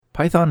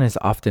Python is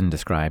often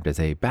described as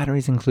a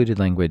batteries-included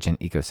language and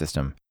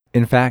ecosystem.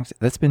 In fact,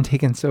 that's been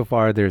taken so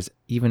far there's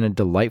even a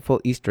delightful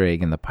Easter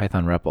egg in the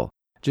Python REPL.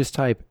 Just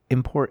type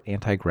import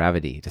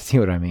anti-gravity to see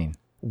what I mean.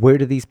 Where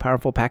do these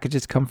powerful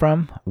packages come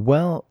from?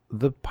 Well,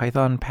 the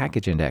Python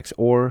Package Index,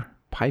 or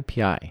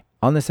PyPI.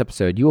 On this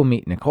episode, you will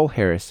meet Nicole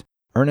Harris,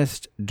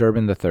 Ernest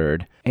Durbin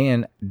III,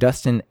 and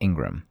Dustin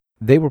Ingram.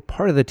 They were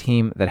part of the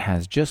team that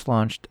has just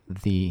launched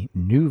the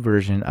new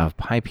version of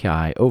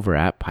PyPI over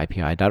at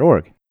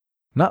pypi.org.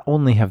 Not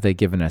only have they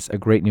given us a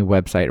great new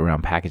website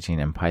around packaging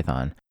in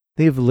Python,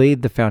 they've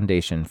laid the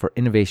foundation for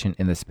innovation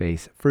in the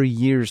space for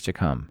years to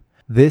come.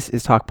 This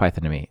is Talk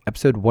Python to Me,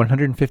 episode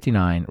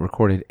 159,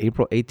 recorded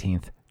April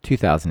 18th,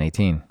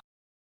 2018.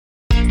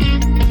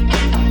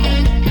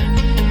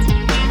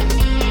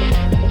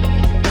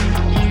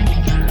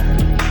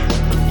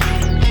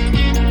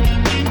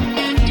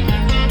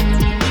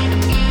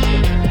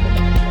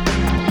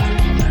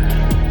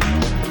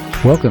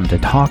 Welcome to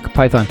Talk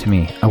Python to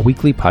Me, a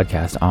weekly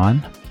podcast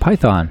on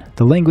Python,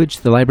 the language,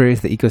 the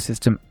libraries, the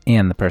ecosystem,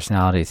 and the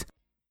personalities.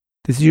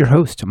 This is your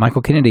host,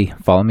 Michael Kennedy.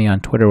 Follow me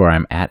on Twitter where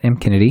I'm at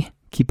mkennedy.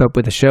 Keep up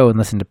with the show and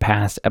listen to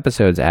past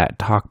episodes at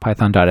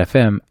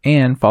talkpython.fm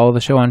and follow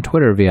the show on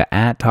Twitter via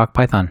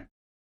 @talkpython.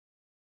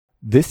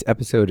 This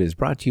episode is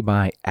brought to you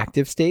by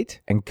ActiveState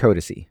and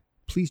Codacy.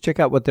 Please check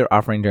out what they're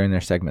offering during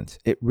their segments.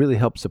 It really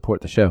helps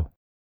support the show.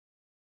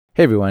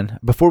 Hey everyone,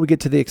 before we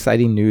get to the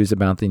exciting news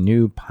about the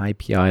new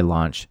PyPI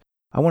launch,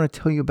 I want to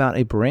tell you about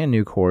a brand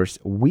new course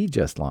we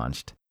just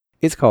launched.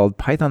 It's called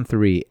Python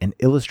 3, an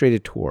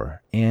illustrated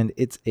tour, and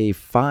it's a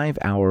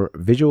 5-hour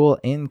visual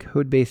and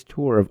code-based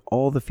tour of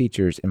all the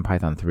features in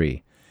Python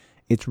 3.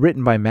 It's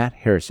written by Matt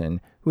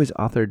Harrison, who has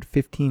authored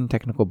 15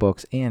 technical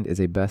books and is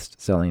a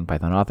best-selling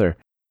Python author.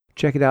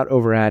 Check it out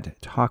over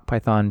at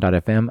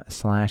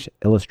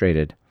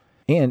talkpython.fm/illustrated.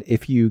 And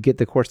if you get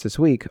the course this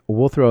week,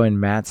 we'll throw in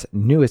Matt's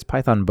newest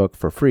Python book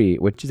for free,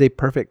 which is a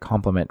perfect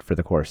complement for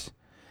the course.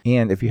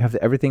 And if you have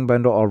the Everything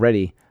bundle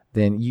already,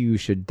 then you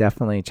should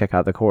definitely check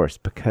out the course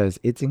because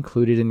it's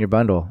included in your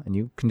bundle and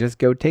you can just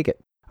go take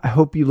it. I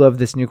hope you love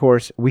this new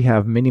course. We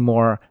have many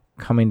more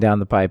coming down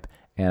the pipe,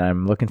 and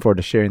I'm looking forward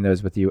to sharing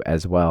those with you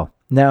as well.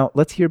 Now,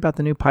 let's hear about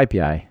the new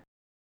PyPI.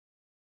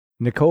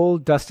 Nicole,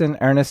 Dustin,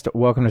 Ernest,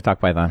 welcome to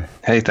Talk Python.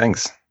 Hey,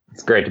 thanks.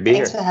 It's great to be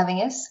here. Thanks for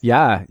having us.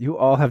 Yeah, you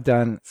all have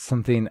done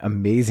something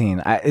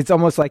amazing. It's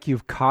almost like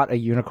you've caught a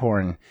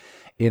unicorn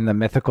in the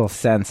mythical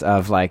sense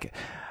of like,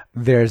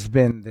 there's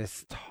been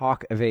this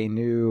talk of a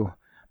new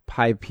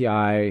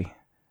PyPI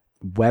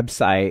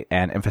website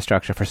and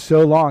infrastructure for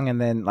so long, and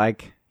then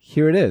like,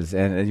 here it is.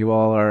 And you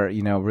all are,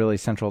 really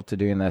central to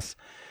doing this.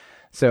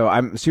 So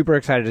I'm super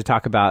excited to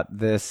talk about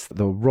this,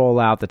 the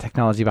rollout, the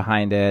technology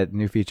behind it,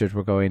 new features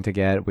we're going to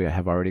get. We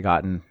have already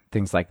gotten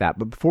things like that.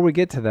 But before we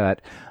get to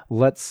that,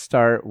 let's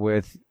start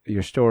with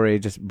your story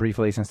just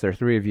briefly, since there are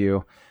three of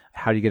you.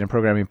 How do you get in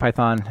programming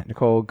Python?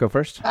 Nicole, go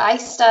first. I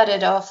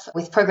started off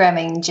with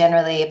programming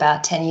generally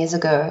about 10 years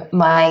ago.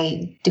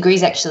 My degree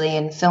is actually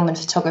in film and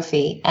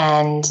photography,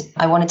 and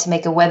I wanted to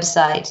make a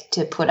website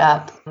to put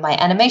up my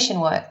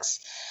animation works.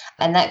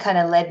 And that kind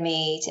of led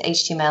me to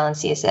HTML and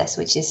CSS,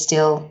 which is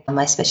still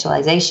my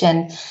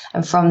specialization.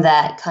 And from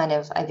that,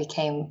 I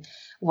became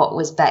what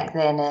was back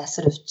then a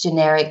sort of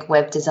generic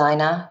web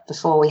designer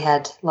before we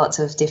had lots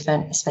of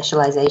different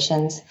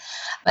specializations.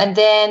 And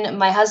then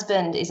my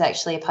husband is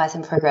actually a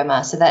Python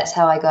programmer, so that's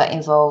how I got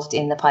involved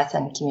in the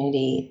Python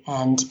community.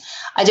 And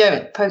I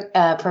don't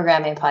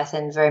program in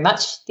Python very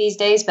much these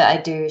days, but I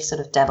do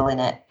sort of dabble in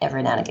it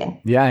every now and again.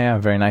 Yeah,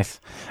 very nice.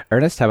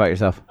 Ernest, how about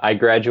yourself? I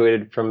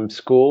graduated from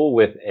school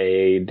with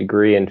a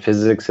degree in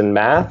physics and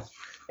math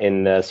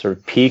in the sort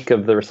of peak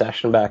of the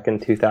recession back in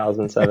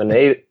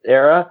 2007-8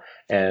 era,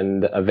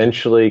 and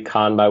eventually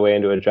conned my way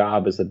into a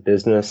job as a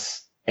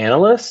business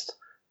analyst.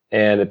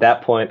 And at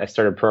that point, I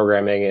started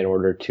programming in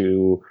order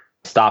to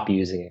stop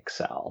using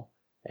Excel.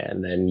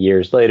 And then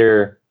years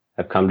later,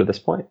 I've come to this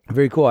point.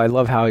 Very cool. I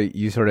love how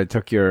you sort of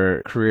took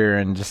your career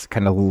and just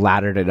kind of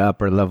laddered it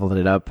up or leveled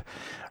it up,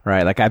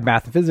 right? Like I have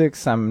math and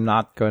physics. I'm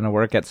not going to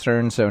work at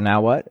CERN. So now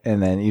what?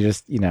 And then you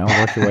just,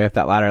 work your way up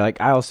that ladder. Like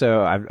I've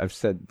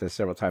said this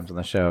several times on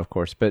the show, of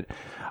course, but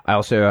I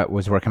also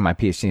was working my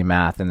PhD in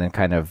math and then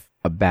kind of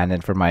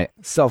abandoned for my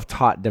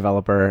self-taught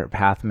developer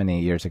path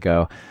many years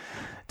ago.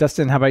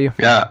 Dustin, how about you?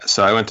 Yeah,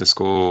 so I went to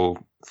school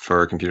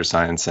for computer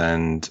science,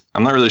 and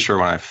I'm not really sure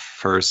when I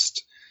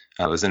first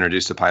was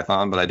introduced to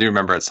Python, but I do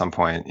remember at some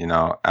point,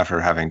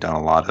 after having done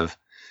a lot of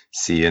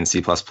C and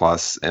C++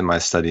 in my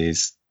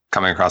studies,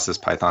 coming across this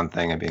Python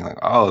thing and being like,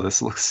 oh,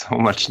 this looks so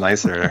much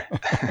nicer.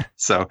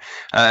 So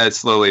I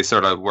slowly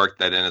sort of worked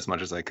that in as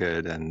much as I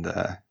could, and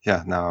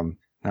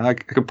now I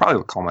could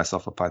probably call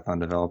myself a Python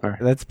developer.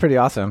 That's pretty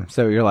awesome.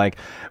 So you're like,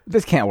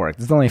 this can't work.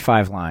 There's only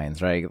 5 lines,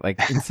 right? Like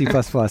in C++,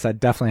 I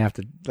definitely have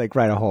to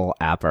write a whole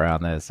app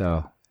around this.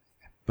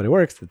 But it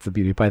works. It's the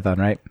beauty of Python,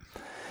 right?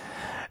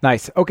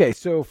 Nice. Okay.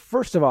 So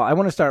first of all, I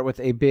want to start with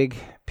a big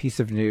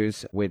piece of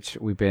news, which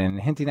we've been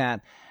hinting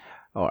at,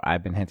 or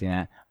I've been hinting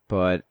at,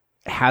 but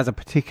has a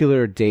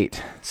particular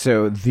date.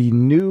 So the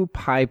new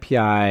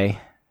PyPI.org,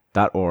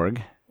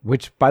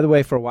 which, by the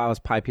way, for a while was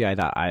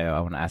PyPI.io.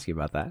 I want to ask you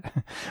about that.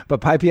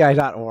 But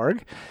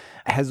PyPI.org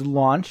has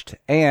launched,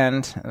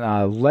 and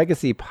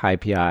Legacy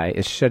PyPI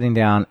is shutting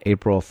down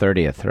April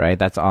 30th, right?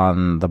 That's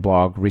on the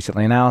blog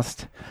recently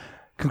announced.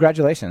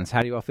 Congratulations.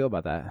 How do you all feel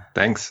about that?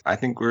 Thanks. I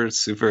think we're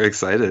super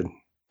excited.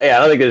 Yeah, I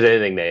don't think there's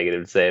anything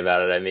negative to say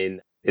about it. I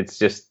mean, it's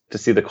just to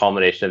see the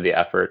culmination of the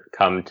effort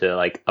come to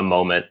like a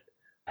moment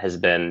has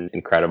been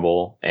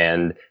incredible.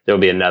 And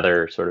there'll be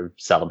another sort of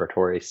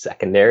celebratory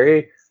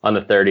secondary on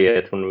the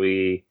 30th when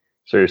we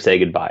sort of say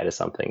goodbye to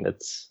something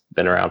that's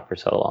been around for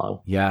so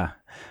long. Yeah.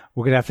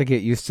 We're going to have to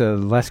get used to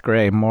less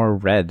gray, more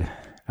red,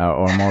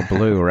 or more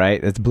blue,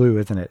 right? It's blue,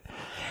 isn't it?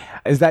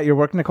 Is that your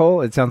work,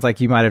 Nicole? It sounds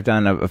like you might have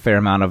done a fair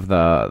amount of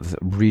the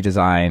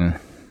redesign,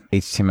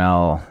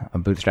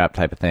 HTML, bootstrap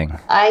type of thing.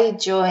 I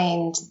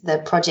joined the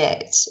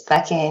project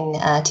back in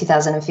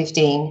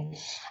 2015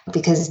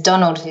 because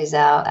Donald, who's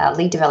our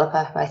lead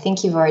developer, who I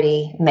think you've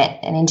already met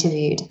and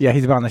interviewed. Yeah,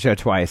 he's been on the show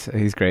twice.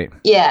 He's great.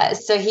 Yeah,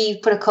 so he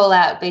put a call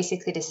out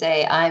basically to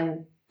say,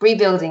 I'm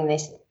rebuilding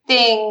this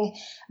thing,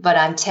 but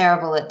I'm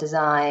terrible at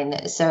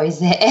design. So is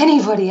there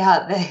anybody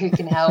out there who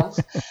can help?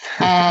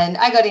 And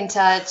I got in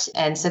touch.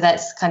 And so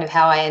that's kind of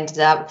how I ended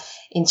up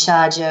in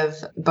charge of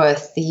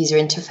both the user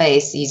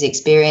interface, the user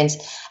experience,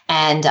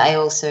 and I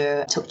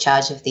also took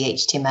charge of the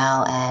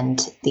HTML and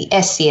the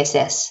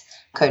SCSS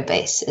code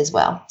base as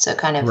well. So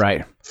kind of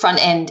front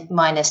end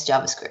minus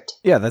JavaScript.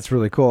 Yeah, that's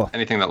really cool.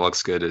 Anything that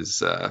looks good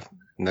is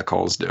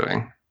Nicole's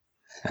doing,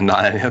 and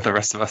not any of the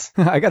rest of us.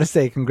 I got to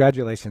say,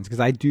 congratulations, because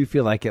I do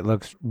feel like it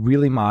looks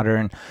really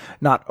modern,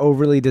 not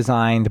overly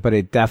designed, but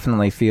it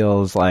definitely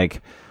feels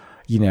like,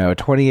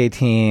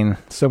 2018,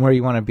 somewhere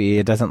you want to be.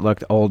 It doesn't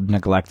look old,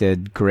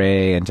 neglected,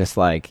 gray, and just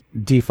like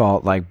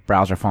default, like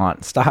browser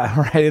font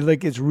style, right?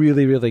 It's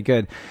really, really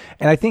good.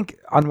 And I think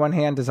on one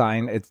hand,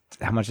 design, it's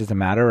how much does it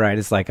matter, right?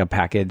 It's like a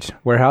package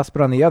warehouse.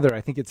 But on the other,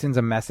 I think it sends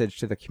a message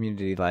to the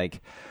community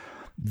like,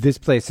 this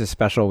place is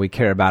special. We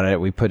care about it.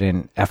 We put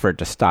in effort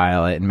to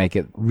style it and make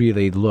it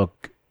really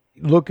look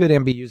good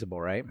and be usable,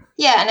 right?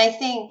 Yeah, and I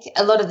think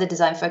a lot of the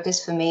design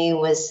focus for me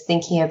was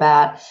thinking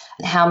about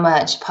how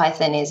much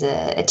Python is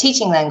a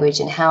teaching language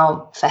and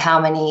for how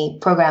many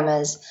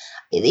programmers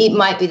it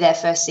might be their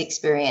first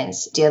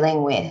experience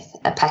dealing with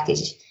a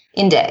package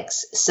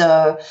index.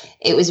 So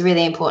it was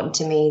really important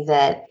to me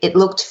that it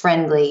looked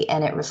friendly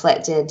and it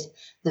reflected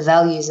the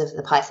values of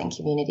the Python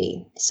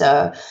community.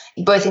 So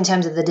both in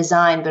terms of the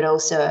design, but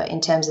also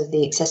in terms of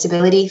the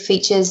accessibility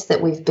features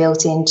that we've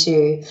built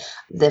into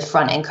the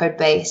front end code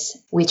base,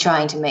 we're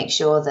trying to make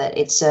sure that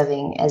it's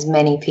serving as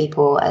many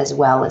people as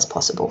well as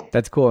possible.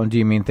 That's cool. And do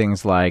you mean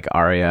things like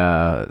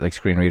ARIA, like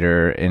screen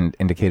reader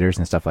indicators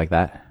and stuff like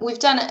that? We've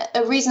done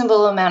a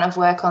reasonable amount of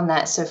work on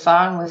that so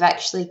far, and we've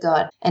actually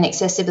got an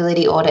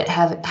accessibility audit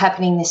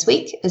happening this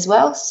week as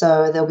well.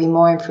 So there'll be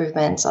more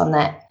improvements on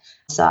that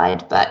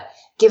side. But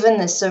given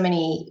there's so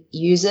many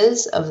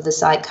users of the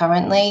site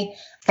currently,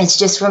 it's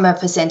just from a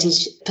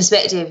percentage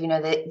perspective,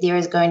 that there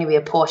is going to be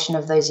a portion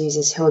of those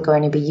users who are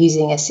going to be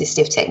using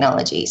assistive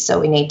technology. So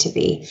we need to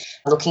be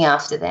looking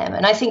after them.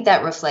 And I think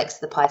that reflects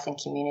the Python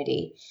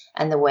community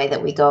and the way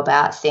that we go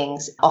about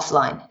things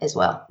offline as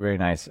well. Very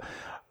nice.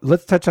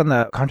 Let's touch on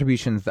the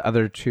contributions the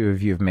other two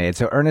of you have made.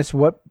 So Ernest,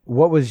 what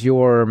was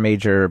your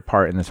major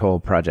part in this whole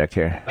project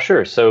here?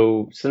 Sure.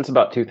 So since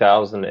about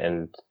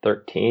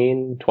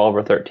 2013, 12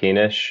 or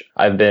 13-ish,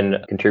 I've been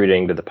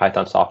contributing to the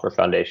Python Software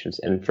Foundation's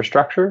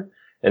infrastructure.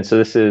 And so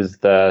this is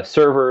the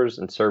servers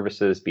and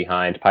services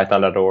behind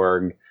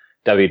python.org,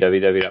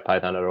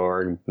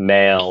 www.python.org,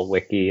 mail,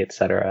 wiki,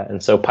 etc.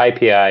 And so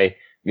PyPI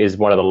is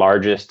one of the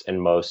largest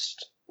and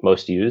most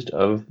used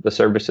of the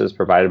services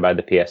provided by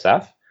the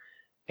PSF.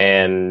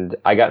 And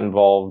I got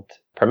involved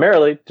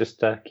primarily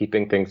just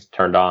keeping things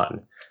turned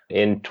on.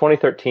 In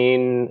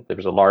 2013, there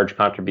was a large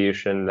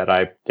contribution that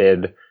I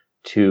did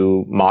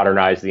to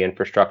modernize the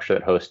infrastructure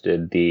that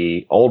hosted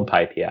the old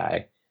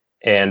PyPI.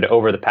 And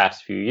over the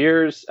past few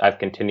years, I've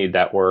continued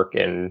that work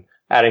in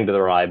adding to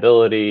the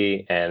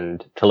reliability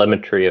and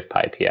telemetry of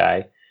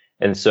PyPI.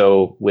 And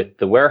so with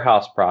the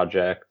warehouse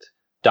project,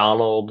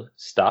 Donald,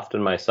 Stuffed,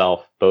 and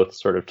myself both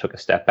sort of took a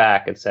step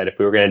back and said, if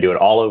we were going to do it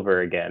all over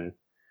again,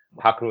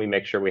 how can we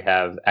make sure we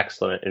have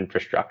excellent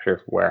infrastructure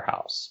for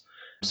warehouse?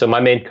 So my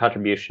main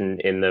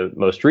contribution in the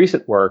most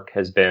recent work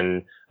has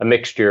been a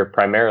mixture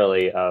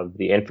primarily of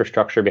the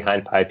infrastructure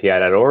behind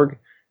PyPI.org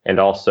and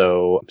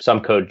also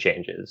some code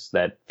changes,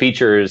 that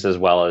features as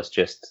well as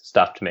just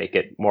stuff to make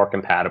it more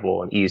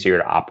compatible and easier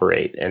to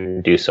operate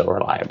and do so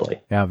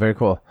reliably. Yeah, very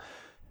cool.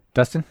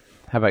 Dustin,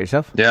 how about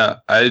yourself? Yeah,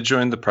 I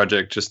joined the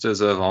project just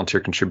as a volunteer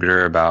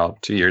contributor about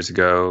 2 years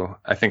ago.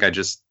 I think I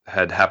just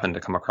had happened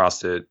to come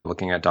across it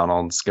looking at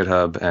Donald's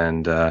GitHub,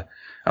 and I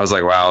was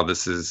like, wow,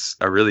 this is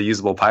a really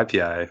usable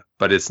PyPI,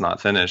 but it's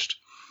not finished.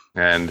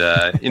 And,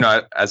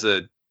 as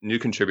a new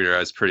contributor, I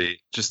was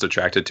pretty just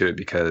attracted to it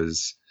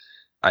because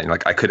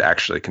I could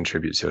actually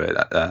contribute to it.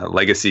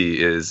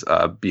 Legacy is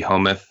a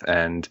behemoth,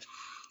 and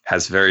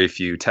has very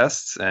few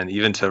tests. And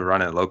even to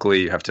run it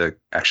locally, you have to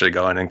actually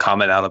go in and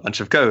comment out a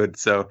bunch of code.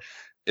 So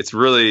it's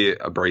really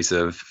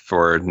abrasive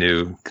for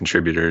new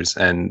contributors.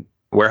 And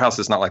Warehouse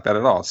is not like that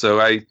at all. So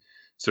I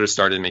sort of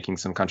started making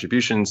some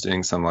contributions,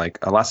 doing some like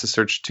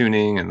Elasticsearch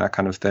tuning and that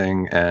kind of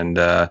thing, and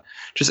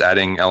just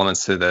adding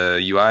elements to the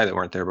UI that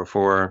weren't there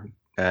before.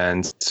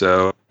 And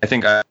so I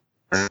think I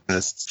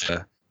this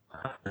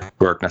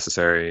work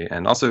necessary,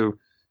 and also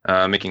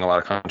making a lot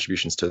of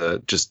contributions to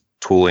the just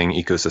tooling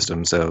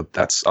ecosystem. So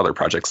that's other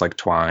projects like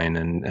Twine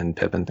and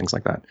Pip and things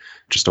like that,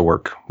 just to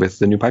work with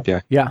the new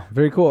PyPI. Yeah,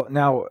 very cool.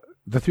 Now,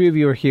 the three of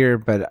you are here,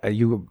 but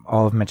you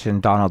all have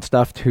mentioned Donald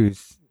Stuft,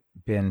 who's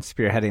been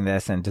spearheading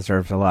this and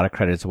deserves a lot of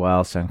credit as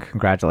well. So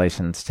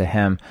congratulations to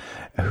him.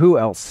 Who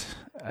else?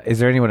 Is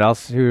there anyone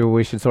else who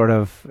we should sort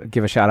of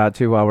give a shout out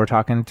to while we're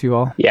talking to you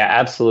all? Yeah,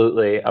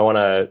 absolutely. I want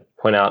to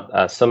point out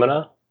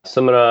Sumana.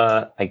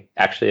 Sumana, I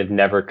actually have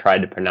never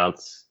tried to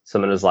pronounce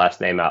Sumana's last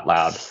name out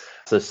loud.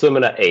 So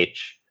Sumana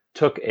H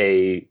took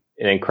an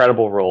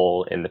incredible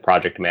role in the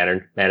project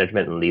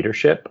management and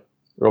leadership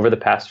over the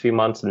past few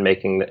months and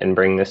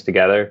bringing this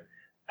together.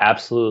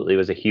 Absolutely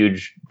was a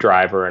huge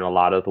driver in a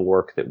lot of the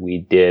work that we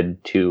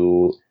did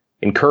to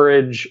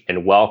encourage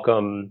and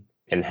welcome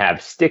and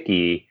have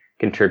sticky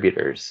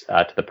contributors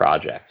to the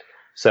project.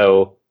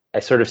 So I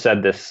sort of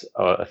said this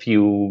I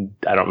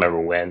don't remember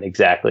when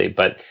exactly,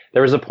 but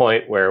there was a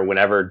point where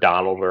whenever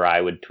Donald or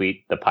I would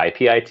tweet the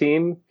PyPI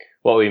team,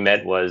 what we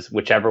meant was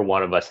whichever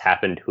one of us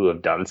happened to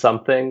have done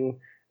something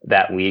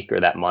that week or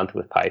that month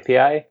with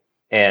PyPI.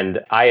 And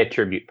I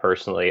attribute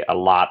personally a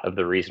lot of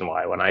the reason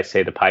why when I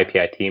say the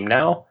PyPI team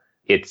now,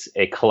 it's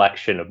a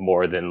collection of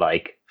more than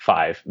like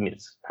 5. I mean,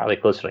 it's probably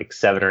close to like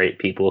 7 or 8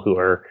 people who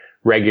are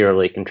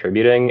regularly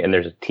contributing, and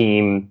there's a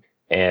team.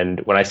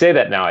 And when I say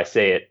that now, I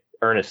say it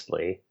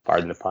earnestly,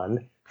 pardon the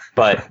pun.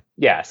 But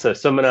yeah, so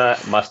Sumana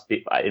must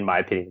be, in my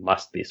opinion,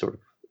 must be sort of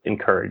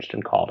encouraged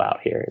and called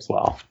out here as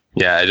well.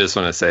 Yeah, I just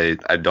want to say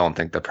I don't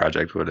think the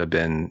project would have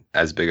been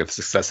as big of a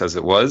success as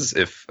it was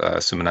if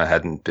Sumana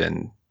hadn't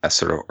been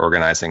sort of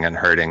organizing and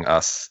herding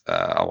us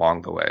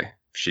along the way.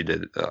 She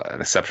did an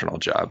exceptional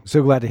job.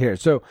 So glad to hear.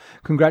 So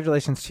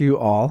congratulations to you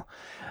all.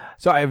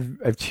 So I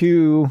have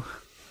 2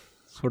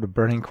 sort of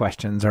burning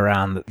questions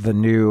around the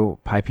new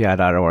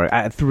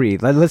PyPI.org. 3.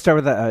 Let's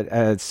start with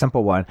a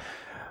simple one.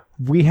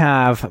 We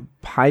have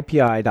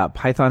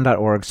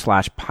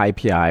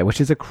pypi.python.org/PyPI,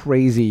 which is a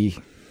crazy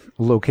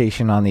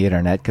location on the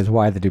internet, because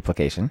why the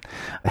duplication?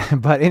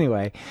 But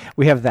anyway,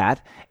 we have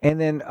that. And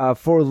then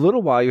for a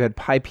little while, you had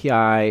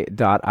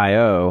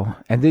pypi.io,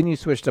 and then you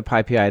switched to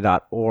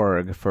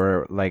pypi.org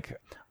for like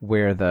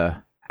where the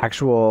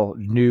actual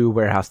new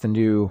warehouse, the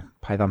new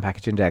Python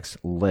package index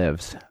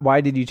lives. Why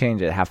did you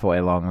change it halfway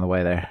along the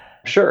way there?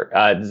 Sure.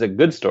 It's a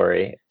good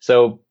story.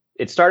 So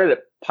it started at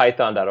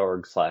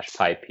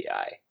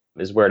python.org/PyPI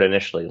is where it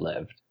initially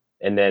lived.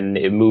 And then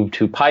it moved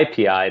to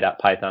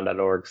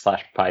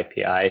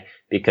pypi.python.org/PyPI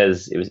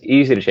because it was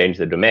easy to change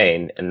the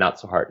domain and not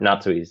so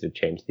easy to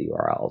change the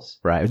URLs.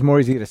 Right. It was more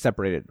easy to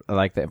separate it,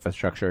 like the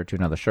infrastructure, to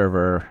another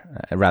server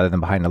rather than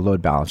behind a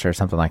load balancer or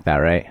something like that,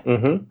 right?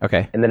 Mm-hmm.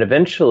 Okay. And then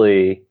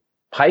eventually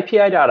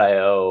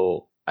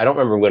pypi.io, I don't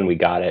remember when we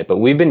got it, but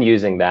we've been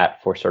using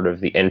that for sort of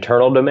the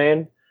internal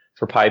domain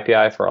for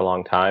PyPI for a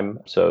long time.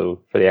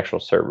 So for the actual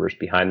servers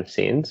behind the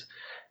scenes.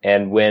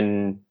 And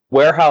when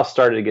Warehouse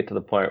started to get to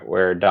the point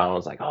where Donald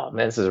was like, oh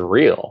man, this is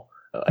real.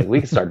 Like we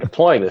can start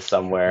deploying this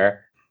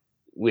somewhere.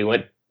 We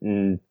went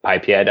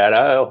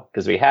pypi.io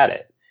because we had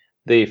it.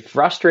 The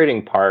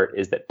frustrating part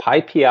is that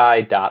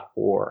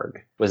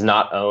pypi.org was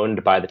not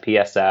owned by the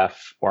PSF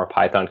or a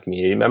Python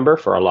community member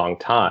for a long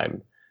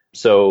time.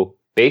 So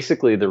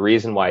basically the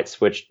reason why it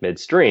switched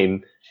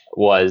midstream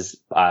was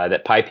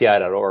that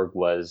pypi.org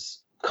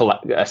was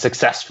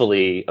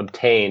successfully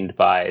obtained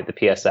by the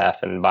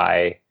PSF and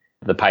by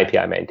the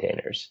PyPI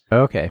maintainers.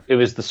 Okay. It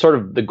was the sort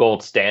of the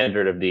gold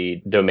standard of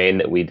the domain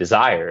that we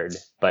desired,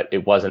 but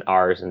it wasn't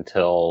ours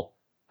until,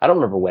 I don't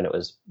remember when it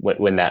was,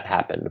 when that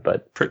happened,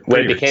 but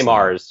when it became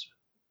ours,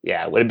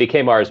 when it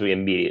became ours, we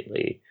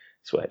immediately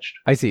switched.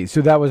 I see.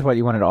 So that was what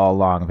you wanted all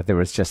along, but there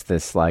was just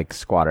this like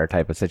squatter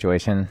type of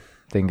situation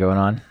thing going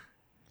on.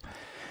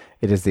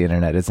 It is the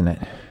internet, isn't it?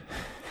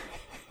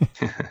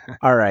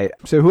 All right.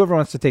 So whoever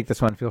wants to take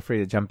this one, feel free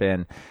to jump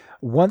in.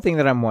 One thing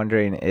that I'm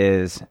wondering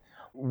is,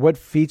 what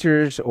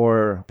features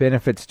or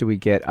benefits do we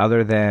get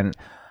other than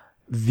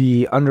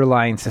the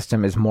underlying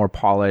system is more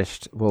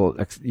polished,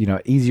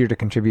 easier to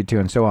contribute to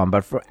and so on?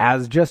 But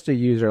as just a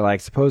user,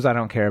 like suppose I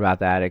don't care about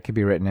that. It could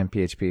be written in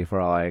PHP for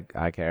all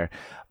I care.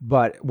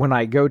 But when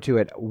I go to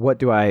it, what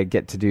do I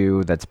get to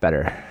do that's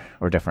better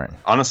or different?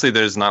 Honestly,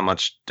 there's not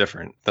much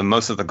different.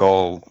 Most of the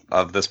goal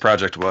of this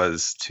project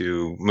was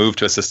to move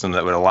to a system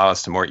that would allow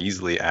us to more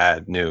easily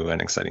add new and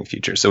exciting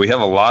features. So we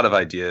have a lot of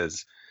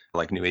ideas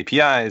like new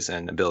APIs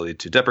and ability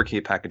to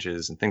deprecate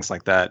packages and things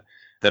like that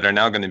are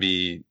now going to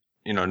be,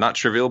 not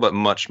trivial, but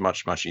much,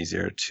 much, much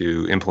easier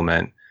to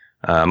implement,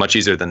 much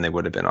easier than they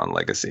would have been on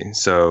legacy.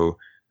 So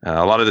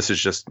a lot of this is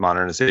just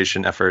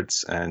modernization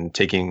efforts and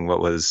taking what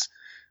was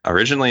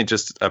originally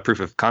just a proof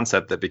of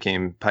concept that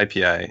became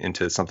PyPI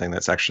into something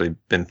that's actually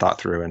been thought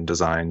through and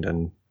designed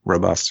and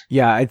robust.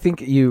 Yeah, I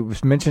think you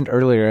mentioned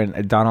earlier,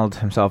 and Donald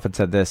himself had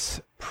said this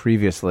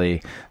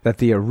previously, that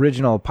the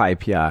original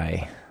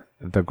PyPI,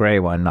 the gray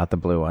one, not the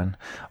blue one,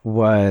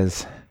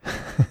 was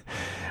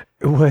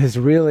was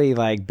really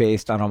like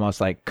based on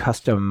almost like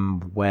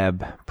custom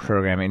web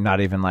programming, not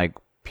even like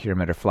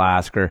Pyramid or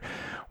Flask or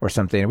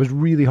something. It was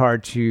really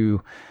hard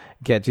to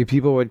get to.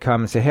 People would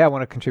come and say, hey, I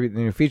want to contribute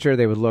the new feature.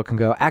 They would look and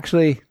go,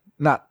 actually,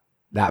 not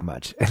that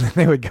much. And then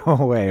they would go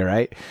away,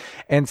 right?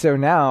 And so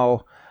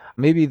now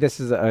maybe this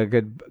is a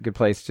good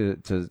place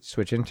to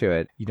switch into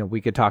it. You know,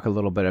 we could talk a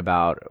little bit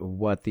about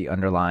what the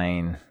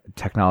underlying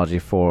technology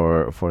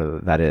for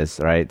that is,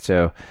 right?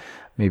 So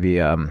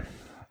maybe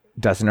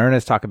Dustin and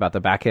Ernest talk about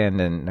the back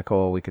end, and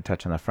Nicole, we could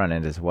touch on the front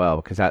end as well,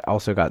 because that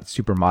also got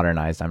super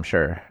modernized, I'm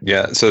sure.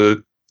 Yeah. So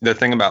the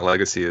thing about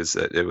legacy is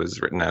that it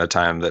was written at a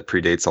time that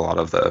predates a lot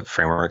of the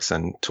frameworks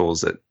and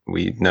tools that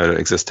we know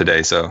exist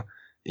today. So,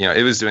 you know,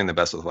 it was doing the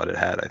best with what it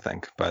had, I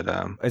think. But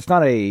it's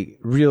not a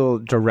real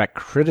direct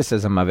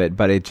criticism of it,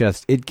 but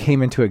it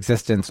came into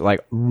existence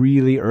like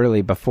really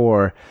early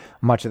before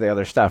much of the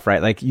other stuff,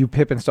 right? Like you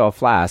pip install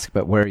Flask,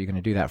 but where are you going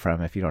to do that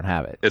from if you don't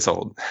have it? It's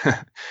old.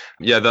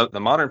 Yeah, the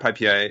modern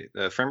PyPI,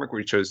 the framework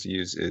we chose to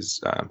use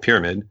is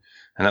Pyramid.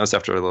 And that was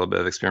after a little bit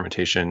of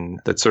experimentation.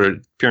 That sort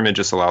of Pyramid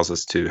just allows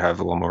us to have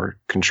a little more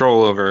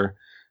control over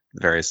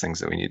the various things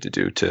that we need to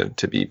do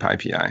to be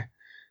PyPI.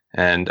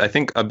 And I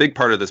think a big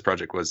part of this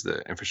project was the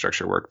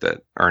infrastructure work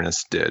that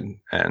Ernest did.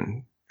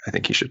 And I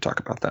think he should talk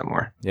about that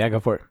more. Yeah, go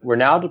for it. We're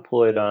now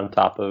deployed on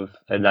top of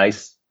a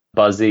nice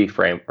buzzy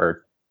frame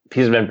or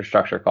piece of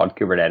infrastructure called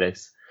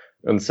Kubernetes.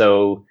 And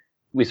so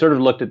we sort of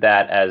looked at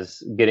that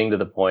as getting to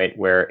the point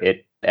where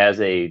it,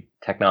 as a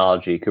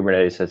technology,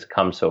 Kubernetes has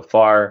come so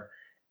far.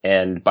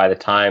 And by the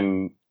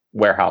time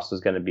Warehouse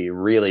is going to be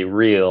really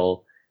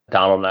real,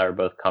 Donald and I are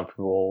both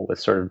comfortable with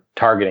sort of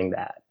targeting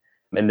that.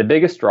 And the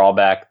biggest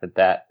drawback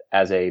that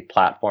as a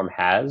platform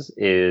has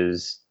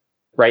is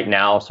right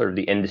now sort of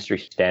the industry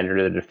standard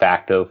or the de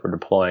facto for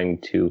deploying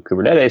to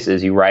Kubernetes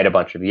is you write a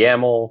bunch of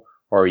YAML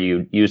or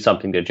you use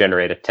something to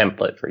generate a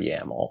template for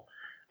YAML.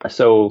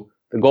 So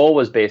the goal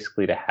was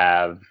basically to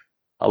have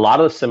a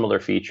lot of similar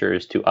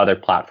features to other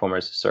platform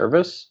as a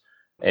service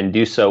and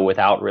do so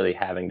without really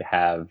having to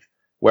have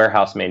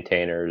Warehouse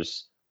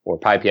maintainers or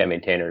PyPI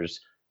maintainers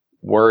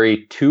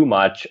worry too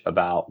much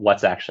about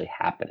what's actually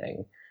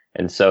happening.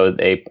 And so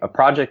a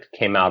project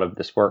came out of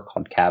this work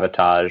called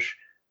Cavitage,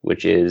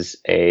 which is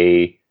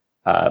a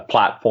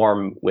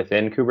platform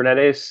within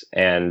Kubernetes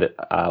and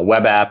a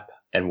web app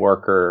and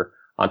worker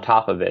on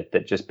top of it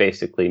that just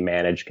basically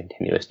manage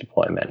continuous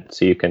deployment.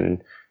 So you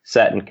can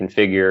set and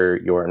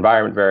configure your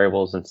environment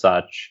variables and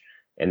such,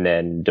 and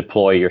then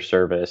deploy your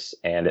service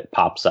and it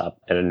pops up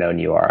in a known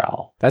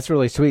URL. That's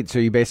really sweet. So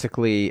you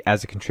basically,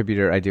 as a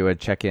contributor, I do a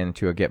check-in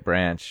to a Git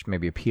branch,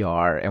 maybe a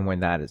PR, and when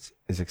that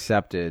is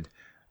accepted,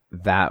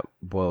 that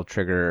will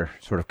trigger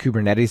sort of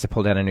Kubernetes to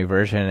pull down a new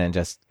version and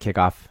just kick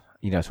off,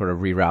 sort of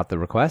reroute the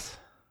request?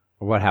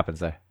 Or what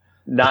happens there?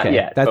 Not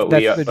yet. That's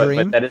the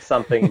dream. But that is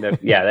something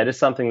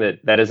that,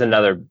 that is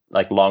another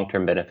like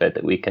long-term benefit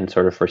that we can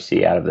sort of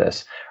foresee out of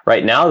this.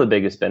 Right now, the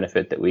biggest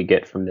benefit that we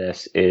get from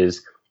this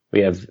is we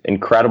have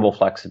incredible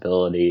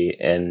flexibility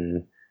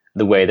in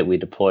the way that we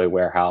deploy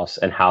Warehouse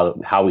and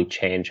how we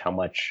change how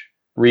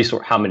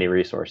many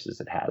resources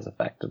it has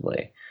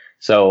effectively.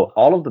 So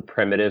all of the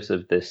primitives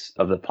of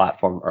the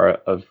platform or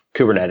of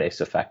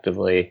Kubernetes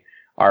effectively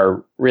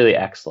are really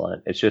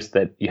excellent. It's just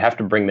that you have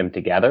to bring them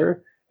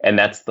together, and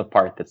that's the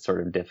part that's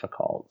sort of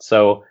difficult.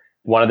 So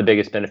one of the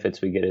biggest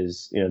benefits we get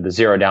is, the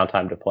zero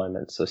downtime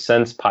deployment. So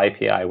since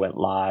PyPI went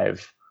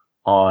live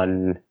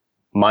on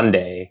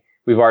Monday,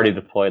 we've already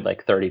deployed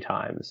like 30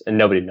 times and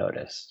nobody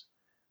noticed,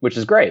 which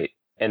is great.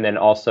 And then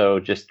also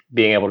just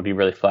being able to be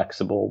really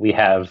flexible. We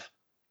have,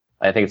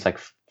 I think it's like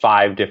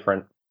 5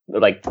 different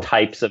like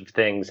types of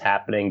things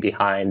happening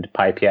behind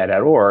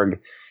PyPI.org,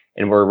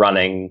 and we're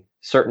running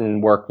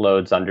certain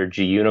workloads under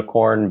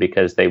GUnicorn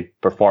because they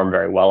perform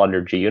very well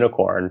under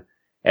GUnicorn,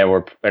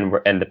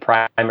 and the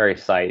primary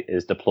site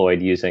is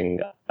deployed using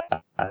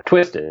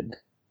Twisted's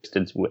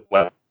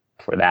web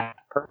for that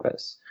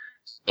purpose.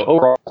 So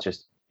overall, it's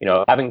just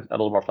having a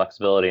little more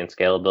flexibility and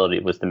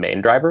scalability was the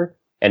main driver.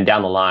 And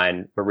down the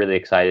line, we're really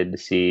excited to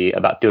see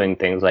about doing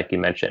things like you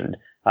mentioned,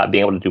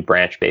 being able to do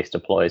branch-based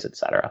deploys, et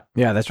cetera.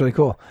 Yeah, that's really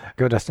cool.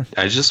 Go, Dustin.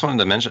 I just wanted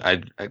to mention,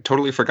 I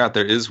totally forgot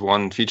there is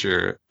one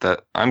feature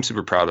that I'm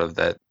super proud of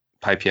that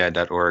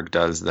PyPI.org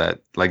does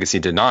that Legacy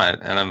did not.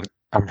 And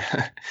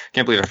I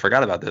can't believe I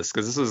forgot about this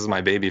because this was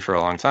my baby for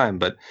a long time.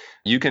 But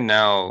you can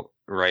now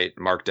write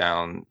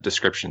markdown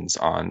descriptions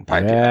on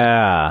PyPI.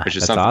 Yeah, which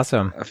is that's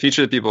awesome. A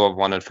feature that people have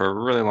wanted for a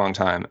really long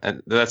time.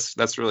 And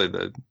that's really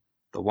the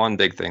one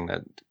big thing that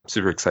I'm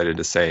super excited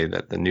to say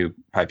that the new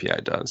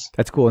PyPI does.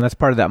 That's cool. And that's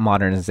part of that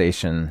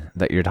modernization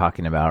that you're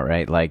talking about,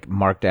 right? Like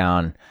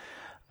Markdown,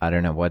 I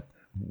don't know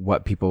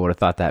what people would have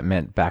thought that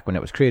meant back when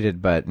it was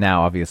created, but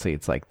now obviously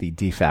it's like the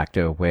de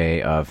facto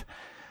way of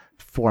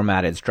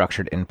formatted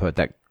structured input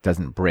that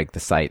doesn't break the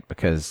site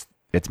because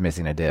it's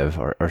missing a div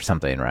or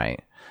something,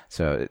 right?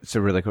 So it's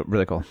a really cool.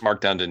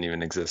 Markdown didn't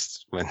even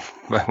exist when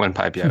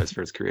PyPI was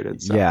first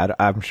created. So. Yeah,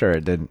 I'm sure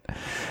it didn't.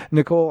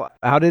 Nicole,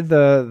 how did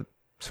the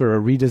sort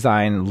of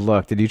redesign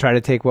look? Did you try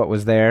to take what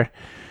was there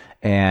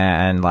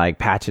and like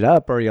patch it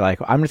up, or you're like,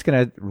 I'm just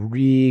going to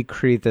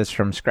recreate this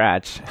from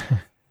scratch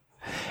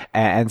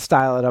and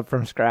style it up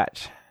from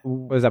scratch?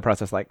 What was that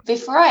process like?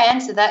 Before I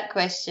answer that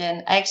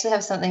question, I actually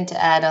have something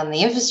to add on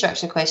the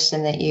infrastructure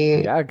question that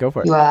go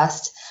for it. You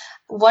asked.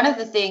 One of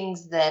the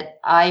things that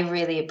I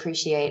really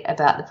appreciate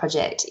about the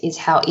project is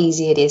how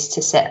easy it is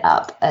to set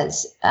up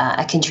as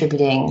a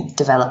contributing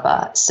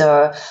developer.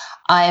 So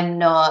I'm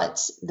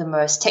not the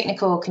most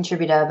technical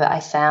contributor, but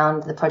I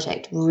found the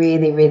project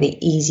really, really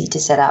easy to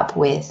set up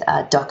with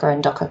Docker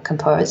and Docker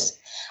Compose.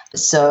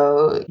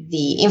 So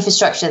the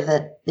infrastructure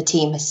that the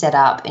team has set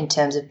up in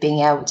terms of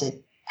being able to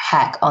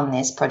hack on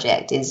this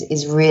project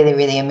is really,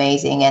 really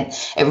amazing, and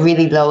it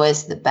really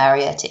lowers the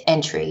barrier to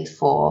entry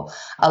for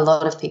a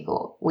lot of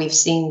people. We've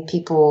seen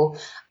people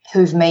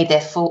who've made their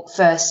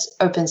first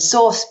open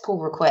source pull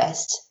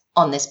request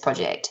on this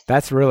project.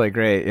 That's really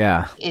great.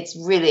 Yeah. It's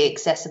really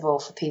accessible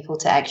for people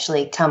to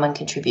actually come and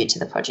contribute to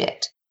the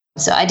project.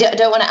 So I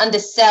don't want to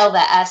undersell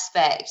that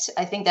aspect.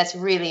 I think that's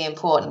really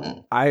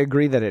important. I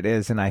agree that it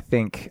is, and I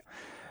think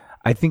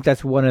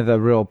that's one of the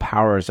real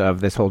powers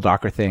of this whole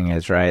Docker thing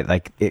is, right?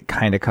 Like it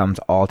kind of comes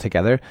all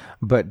together,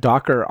 but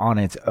Docker on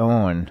its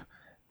own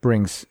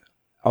brings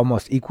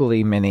almost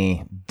equally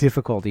many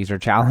difficulties or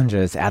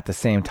challenges at the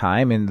same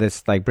time. And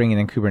this like bringing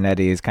in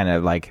Kubernetes kind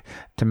of like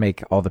to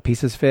make all the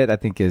pieces fit, I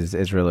think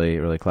is really,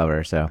 really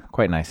clever. So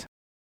quite nice.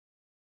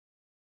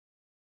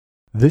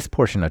 This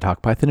portion of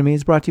Talk Python to Me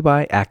is brought to you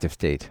by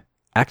ActiveState.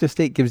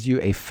 ActiveState gives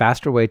you a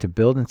faster way to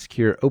build and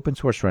secure open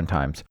source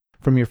runtimes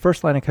from your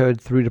first line of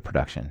code through to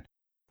production.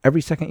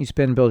 Every second you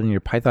spend building your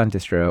Python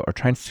distro or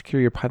trying to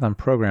secure your Python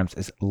programs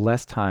is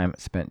less time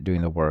spent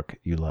doing the work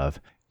you love.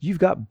 You've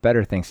got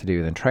better things to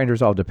do than trying to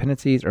resolve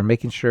dependencies or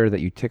making sure that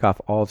you tick off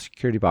all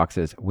security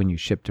boxes when you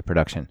ship to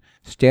production.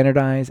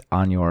 Standardize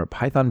on your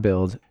Python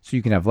builds so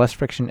you can have less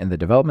friction in the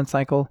development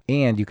cycle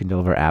and you can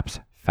deliver apps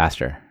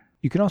faster.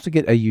 You can also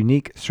get a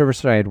unique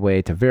server-side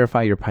way to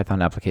verify your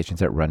Python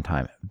applications at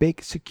runtime.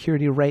 Bake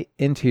security right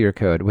into your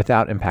code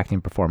without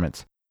impacting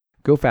performance.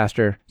 Go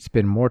faster,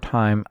 spend more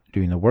time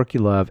doing the work you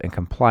love, and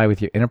comply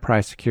with your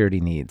enterprise security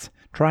needs.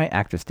 Try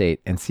ActiveState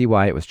and see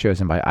why it was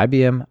chosen by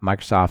IBM,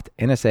 Microsoft,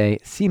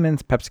 NSA,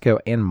 Siemens, PepsiCo,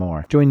 and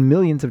more. Join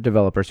millions of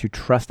developers who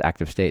trust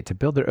ActiveState to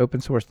build their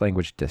open source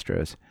language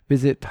distros.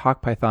 Visit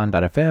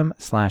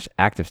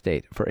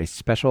talkpython.fm/ActiveState for a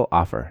special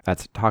offer.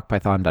 That's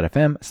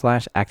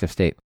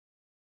talkpython.fm/ActiveState.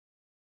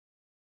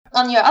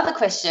 On your other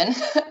question,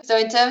 so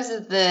in terms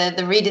of the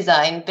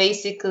redesign,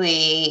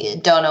 basically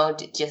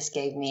Donald just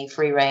gave me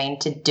free rein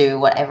to do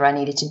whatever I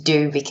needed to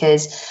do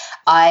because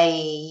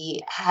I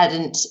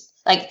hadn't,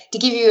 like, to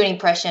give you an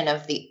impression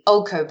of the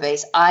old code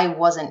base, I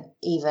wasn't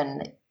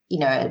even,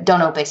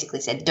 Donald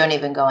basically said, don't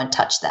even go and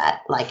touch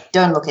that. Like,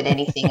 don't look at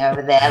anything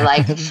over there.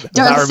 Like,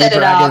 don't set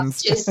it up.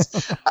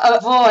 Just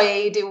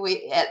avoid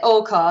it at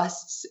all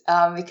costs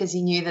because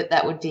he knew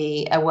that would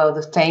be a world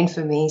of pain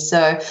for me.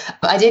 So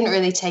I didn't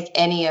really take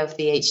any of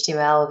the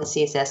HTML or the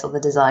CSS or the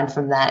design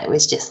from that. It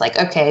was just like,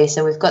 okay,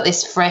 so we've got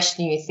this fresh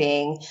new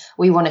thing.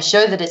 We want to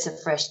show that it's a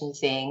fresh new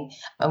thing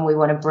and we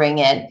want to bring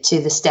it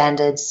to the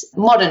standards,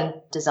 modern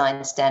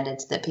design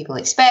standards that people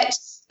expect.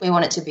 We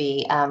want it to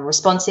be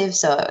responsive,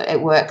 so it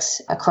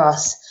works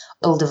across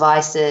all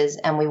devices,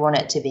 and we want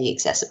it to be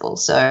accessible.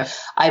 So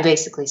I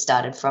basically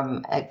started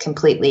from a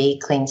completely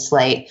clean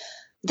slate.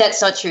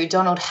 That's not true.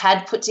 Donald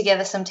had put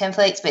together some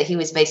templates, but he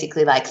was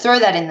basically like, throw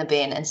that in the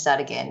bin and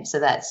start again. So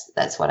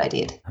that's what I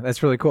did.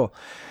 That's really cool.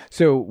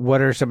 So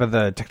what are some of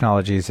the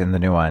technologies in the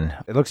new one?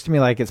 It looks to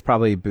me like it's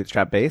probably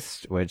Bootstrap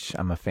based, which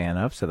I'm a fan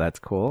of. So that's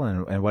cool.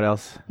 And what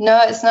else? No,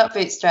 it's not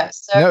Bootstrap.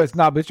 So no, it's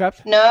not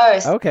Bootstrap? No.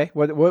 Okay.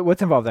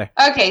 What's involved there?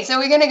 Okay. So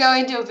we're going to go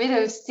into a bit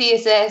of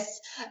CSS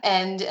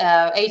and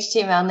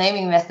HTML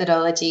naming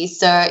methodology.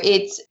 So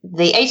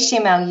the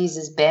HTML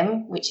uses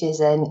BEM, which is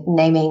a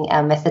naming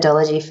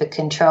methodology for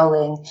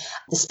controlling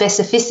the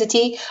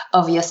specificity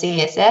of your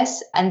CSS.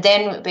 And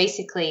then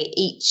basically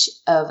each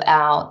of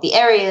the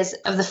areas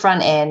of the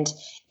front end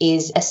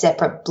is a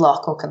separate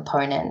block or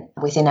component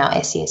within our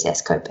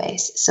SCSS code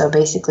base. So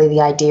basically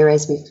the idea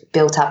is we've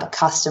built up a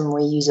custom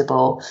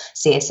reusable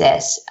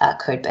CSS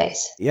code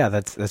base. Yeah,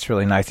 that's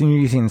really nice. And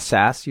you're using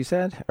SAS, you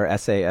said, or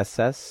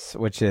SASS,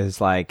 which is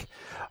like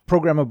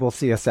programmable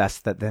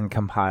CSS that then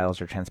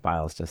compiles or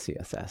transpiles to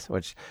CSS,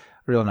 which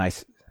real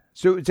nice.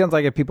 So it sounds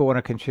like if people want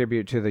to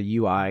contribute to the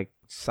UI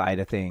side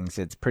of things,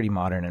 it's pretty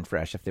modern and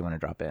fresh if they want to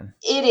drop in.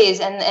 It is,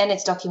 and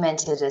it's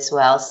documented as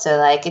well. So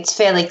like it's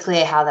fairly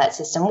clear how that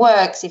system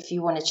works. If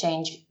you want to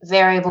change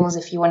variables,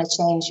 if you want to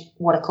change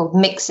what are called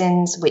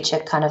mixins, which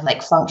are kind of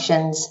like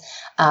functions,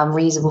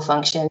 reusable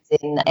functions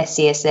in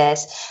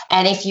SCSS.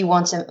 And if you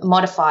want to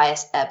modify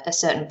a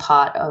certain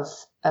part of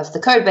the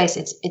code base,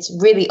 it's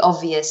really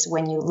obvious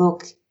when you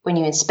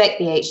inspect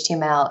the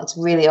HTML, it's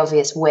really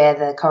obvious where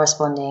the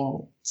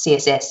corresponding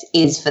CSS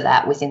is for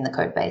that within the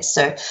code base.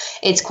 So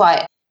it's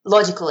quite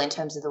logical in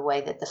terms of the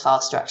way that the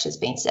file structure has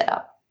been set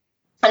up.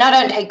 And I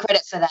don't take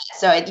credit for that.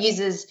 So it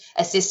uses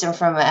a system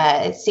from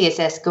a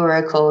CSS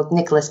guru called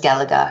Nicholas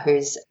Gallagher,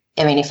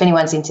 if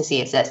anyone's into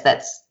CSS,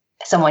 that's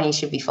someone you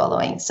should be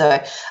following. So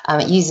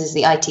it uses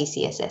the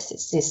ITCSS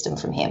system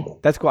from him.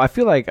 That's cool. I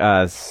feel like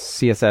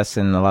CSS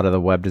and a lot of the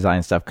web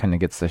design stuff kind of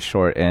gets the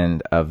short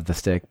end of the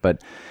stick,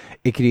 but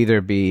it could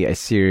either be a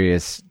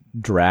serious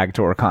drag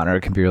to work on, or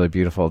it can be really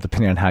beautiful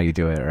depending on how you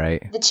do it,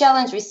 right? The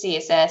challenge with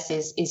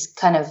CSS is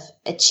kind of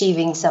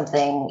achieving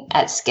something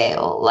at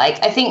scale.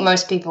 Like, I think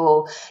most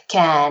people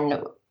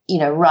can,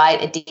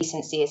 write a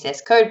decent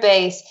CSS code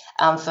base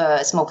for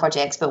small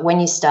projects, but when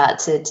you start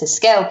to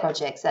scale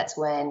projects, that's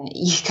when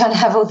you kind of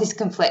have all this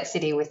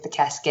complexity with the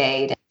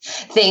cascade,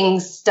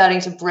 things starting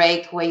to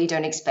break where you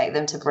don't expect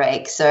them to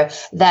break. So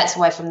that's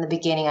why from the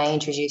beginning I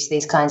introduced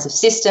these kinds of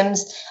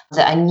systems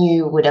that I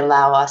knew would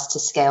allow us to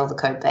scale the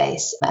code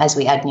base as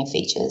we add new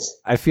features.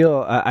 I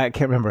feel, I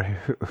can't remember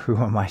who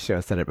on my show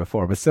said it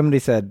before, but somebody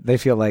said they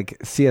feel like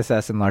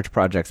CSS in large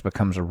projects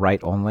becomes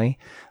write only.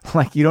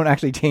 Like, you don't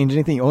actually change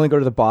anything. You only go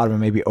to the bottom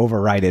and maybe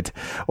overwrite it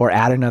or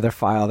add another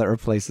file that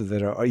replaces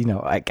it, or,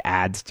 like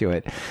adds to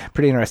it.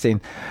 Pretty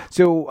interesting.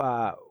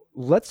 So,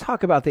 let's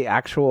talk about the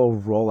actual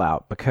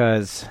rollout,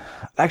 because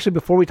actually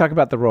before we talk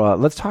about the rollout,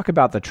 let's talk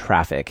about the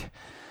traffic.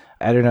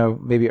 I don't know,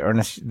 maybe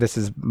Ernest, this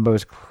is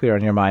most clear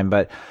on your mind,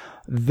 but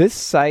this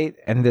site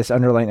and this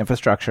underlying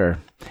infrastructure,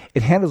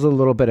 it handles a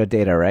little bit of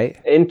data, right?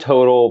 In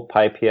total,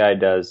 PyPI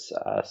does,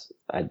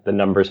 the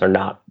numbers are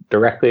not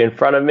directly in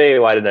front of me.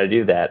 Why did I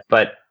do that?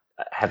 But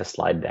I have a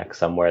slide deck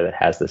somewhere that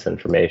has this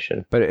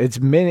information. But it's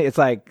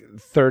like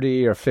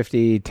 30 or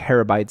 50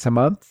 terabytes a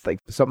month, like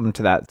something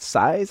to that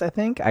size, I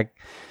think.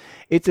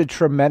 It's a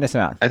tremendous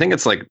amount. I think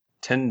it's like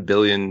 10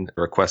 billion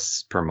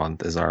requests per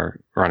month is our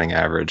running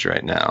average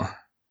right now.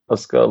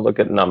 Let's go look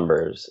at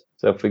numbers.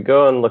 So if we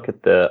go and look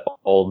at the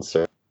old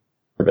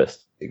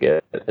service to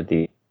get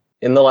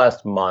in the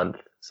last month,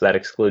 so that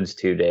excludes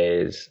 2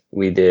 days,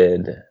 we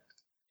did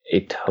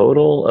a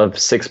total of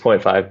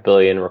 6.5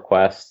 billion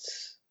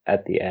requests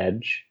at the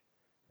edge,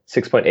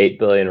 6.8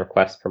 billion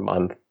requests per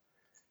month,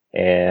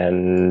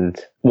 and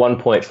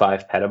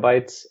 1.5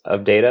 petabytes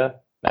of data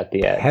at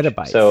the edge.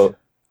 Petabytes? So,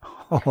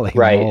 holy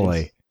right.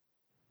 moly.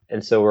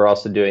 And so we're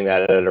also doing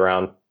that at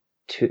around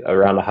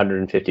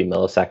 150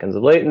 milliseconds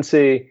of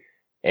latency,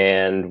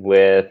 and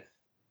with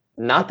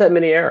not that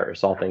many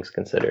errors, all things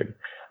considered.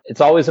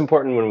 It's always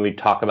important when we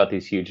talk about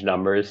these huge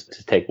numbers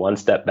to take one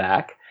step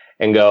back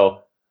and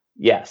go,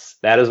 yes,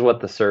 that is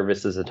what the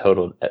service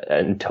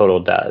in total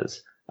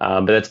does.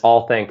 But it's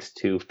all thanks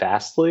to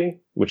Fastly,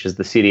 which is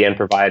the CDN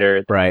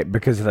provider. Right,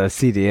 because of the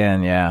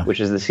CDN, yeah.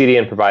 Which is the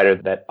CDN provider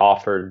that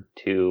offered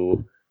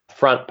to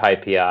front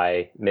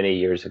PyPI many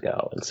years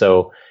ago. And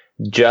so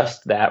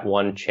just that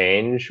one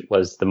change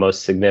was the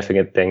most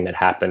significant thing that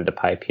happened to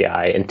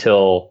PyPI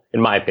until,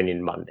 in my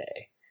opinion,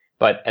 Monday.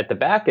 But at the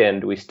back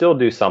end, we still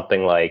do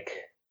something like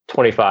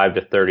 25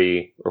 to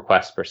 30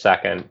 requests per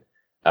second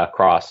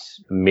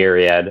across a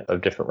myriad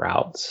of different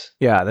routes.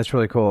 Yeah, that's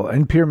really cool.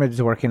 And Pyramid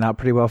is working out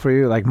pretty well for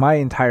you. Like, my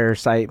entire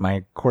site,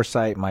 my course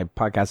site, my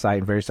podcast site,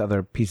 and various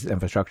other pieces of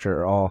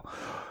infrastructure are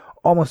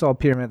almost all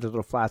Pyramid. There's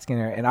little Flask in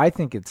there. And I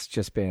think it's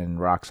just been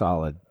rock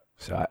solid.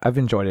 So I've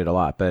enjoyed it a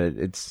lot, but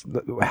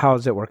how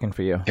is it working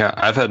for you? Yeah,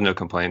 I've had no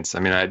complaints. I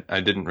mean, I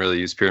didn't really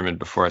use Pyramid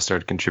before I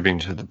started contributing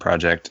to the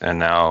project, and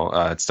now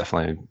it's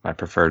definitely my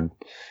preferred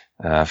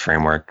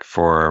framework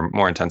for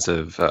more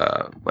intensive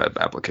web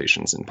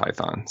applications in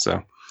Python.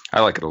 So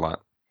I like it a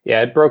lot.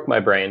 Yeah, it broke my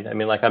brain. I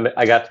mean, like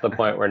I got to the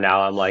point where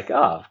now I'm like,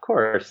 oh, of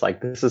course, like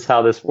this is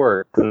how this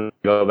works. And I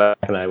go back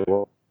and I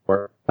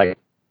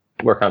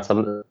work on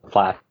some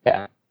Flask.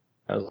 Yeah,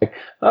 I was like,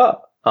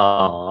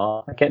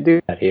 oh, I can't do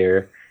that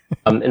here.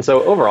 And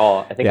so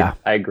overall, I think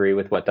I agree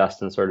with what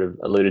Dustin sort of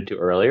alluded to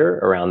earlier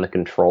around the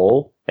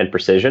control and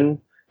precision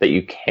that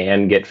you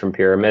can get from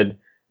Pyramid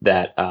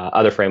that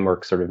other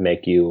frameworks sort of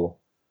make you,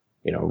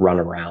 run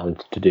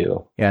around to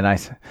do. Yeah,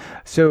 nice.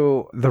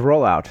 So the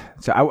rollout.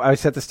 So I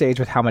set the stage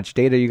with how much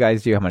data you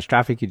guys do, how much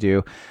traffic you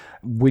do.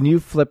 When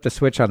you flip the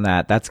switch on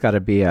that, that's got to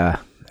be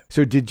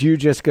So did you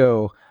just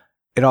go,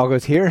 it all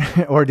goes here?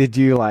 Or did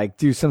you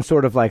do some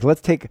sort of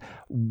let's take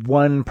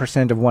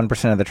 1% of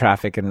 1% of the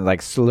traffic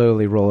and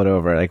slowly roll it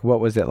over?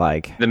 What was it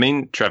like? The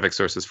main traffic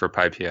sources for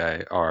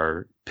PyPI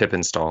are pip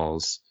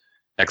installs,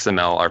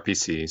 XML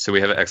RPC. So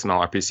we have an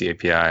XML RPC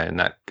API, and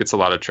that gets a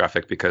lot of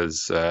traffic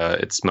because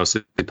it's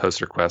mostly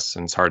post requests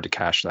and it's hard to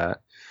cache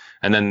that.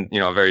 And then,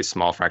 a very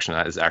small fraction of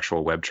that is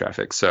actual web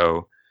traffic.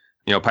 So,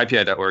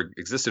 PyPI.org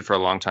existed for a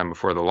long time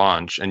before the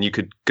launch, and you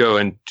could go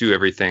and do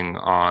everything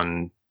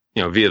on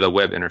via the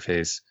web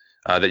interface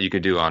that you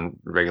could do on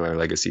regular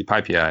legacy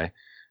PyPI.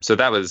 So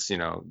that was,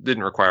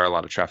 didn't require a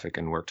lot of traffic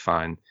and worked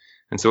fine.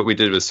 And so what we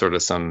did was sort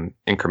of some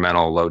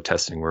incremental load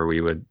testing where we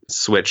would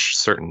switch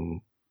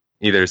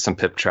either some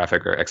pip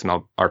traffic or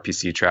XML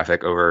RPC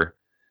traffic over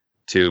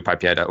to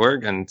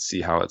PyPI.org and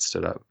see how it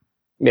stood up.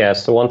 Yeah,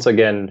 so once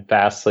again,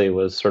 Fastly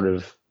was sort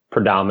of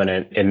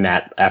predominant in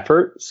that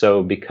effort.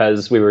 So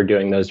because we were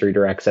doing those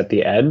redirects at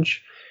the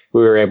edge,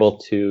 we were able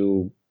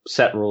to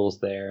set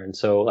rules there. And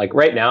so like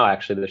right now,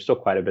 actually, there's still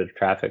quite a bit of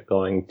traffic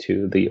going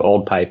to the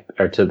old pipe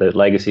or to the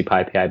legacy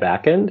PyPI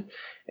backend.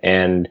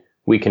 And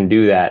we can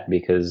do that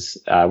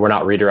because we're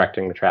not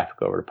redirecting the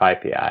traffic over to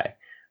PyPI.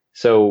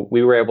 So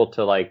we were able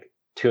to like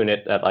tune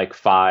it at like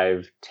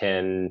 5,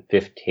 10,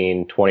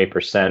 15,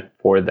 20%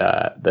 for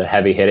the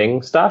heavy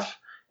hitting stuff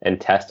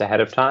and test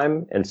ahead of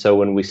time. And so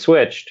when we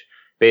switched,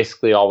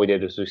 basically all we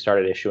did was we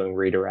started issuing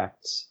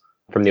redirects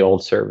from the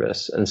old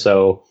service. And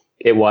so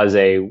it was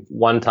a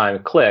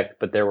one-time click,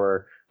 but there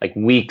were like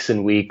weeks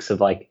and weeks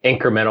of like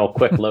incremental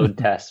quick load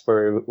tests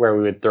where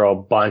we would throw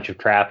a bunch of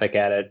traffic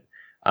at it.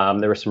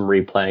 There was some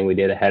replaying we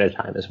did ahead of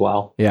time as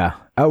well. Yeah.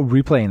 Oh,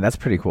 replaying. That's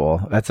pretty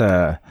cool. That's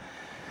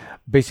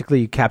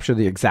basically you capture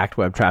the exact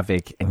web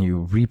traffic and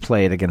you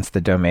replay it against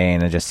the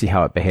domain and just see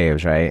how it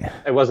behaves, right?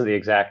 It wasn't the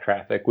exact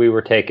traffic. We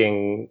were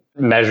taking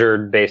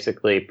measured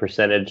basically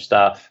percentage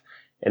stuff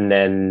and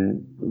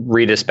then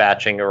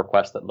redispatching a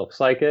request that looks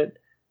like it.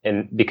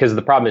 And because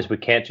the problem is we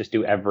can't just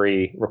do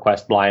every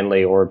request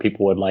blindly, or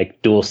people would like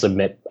dual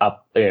submit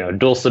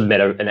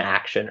an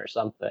action or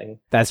something.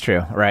 That's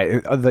true, right?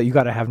 You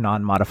got to have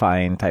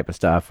non-modifying type of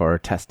stuff or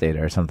test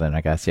data or something,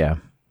 I guess. Yeah.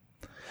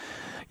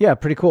 Yeah,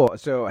 pretty cool.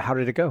 So how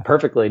did it go?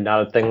 Perfectly.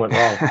 Not a thing went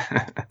wrong.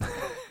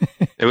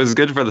 It was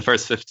good for the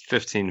first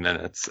 15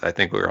 minutes. I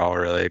think we were all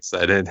really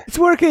excited. It's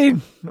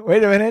working.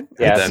 Wait a minute.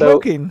 Yeah, it's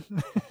smoking.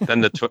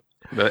 Then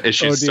the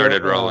issues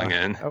started rolling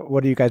in.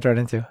 What do you guys run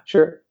into?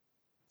 Sure.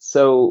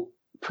 So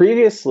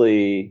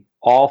previously,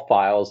 all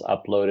files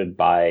uploaded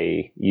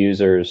by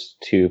users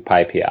to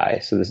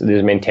PyPI, so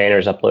these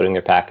maintainers uploading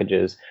their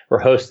packages, were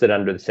hosted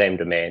under the same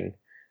domain.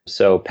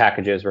 So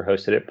packages were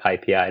hosted at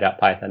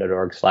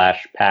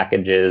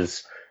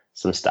pypi.python.org/packages,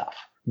 some stuff.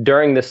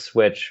 During this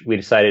switch, we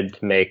decided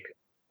to make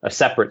a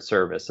separate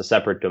service, a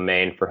separate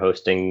domain for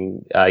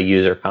hosting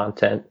user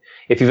content.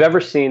 If you've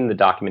ever seen the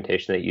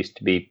documentation that used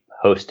to be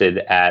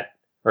hosted at,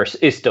 or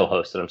is still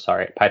hosted,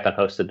 at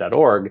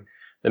pythonhosted.org,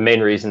 the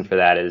main reason for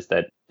that is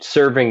that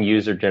serving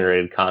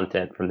user-generated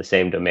content from the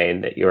same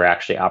domain that you're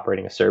actually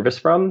operating a service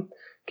from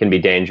can be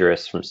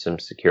dangerous from some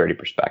security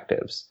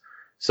perspectives.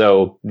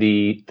 So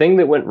the thing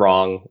that went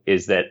wrong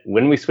is that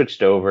when we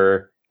switched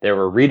over, there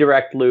were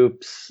redirect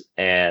loops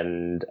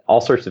and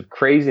all sorts of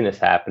craziness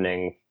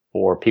happening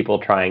for people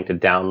trying to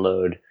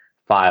download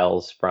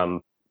files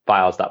from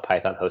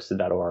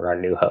files.pythonhosted.org, our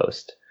new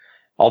host.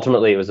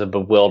 Ultimately, it was a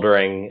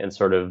bewildering and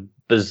sort of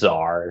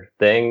bizarre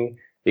thing,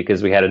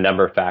 because we had a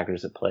number of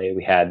factors at play.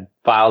 We had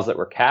files that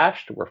were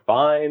cached, were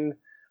fine.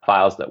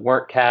 Files that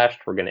weren't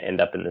cached were going to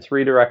end up in this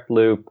redirect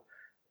loop.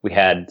 We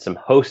had some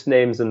host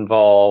names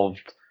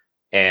involved.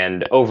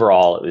 And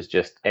overall, it was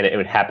just, and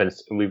it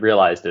happens, we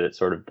realized it at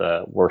sort of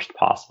the worst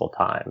possible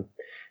time.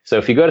 So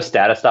if you go to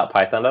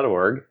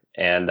status.python.org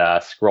and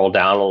scroll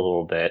down a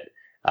little bit,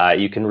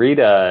 you can read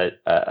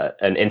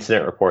an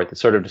incident report that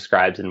sort of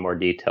describes in more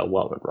detail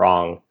what went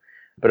wrong.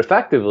 But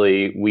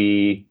effectively,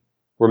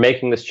 we're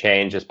making this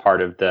change as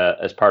part of the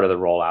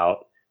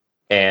rollout,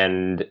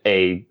 and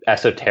a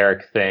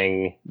esoteric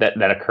thing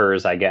that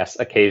occurs, I guess,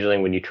 occasionally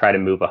when you try to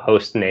move a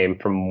host name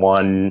from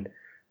one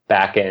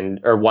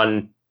backend or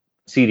one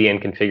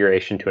CDN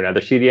configuration to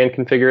another CDN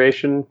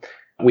configuration.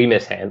 We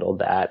mishandled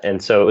that,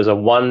 and so it was a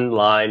one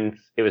line.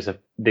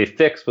 The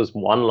fix was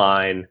one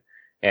line,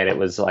 and it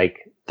was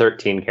like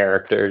 13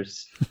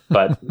 characters,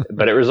 but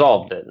it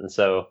resolved it, and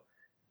so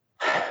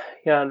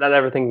yeah, not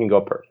everything can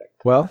go perfect.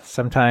 Well,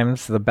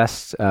 sometimes the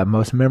best,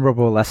 most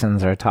memorable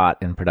lessons are taught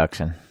in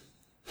production.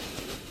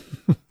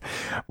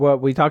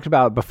 What we talked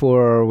about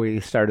before we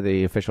started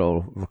the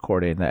official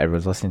recording that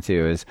everyone's listening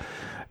to is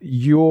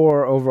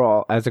your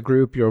overall, as a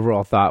group, your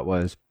overall thought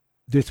was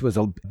this was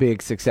a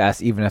big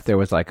success, even if there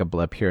was like a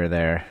blip here or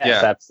there.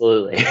 Yes,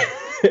 absolutely.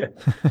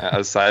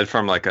 Aside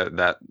from like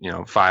that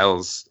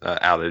files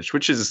outage,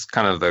 which is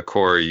kind of the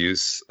core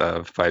use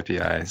of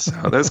PyPI,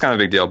 so that's kind of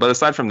a big deal. But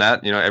aside from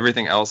that,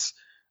 everything else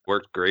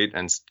worked great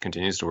and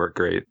continues to work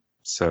great.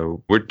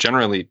 So we're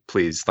generally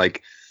pleased.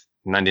 Like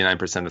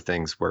 99% of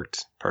things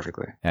worked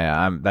perfectly.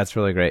 Yeah, that's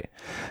really great.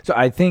 So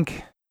I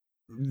think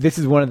this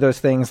is one of those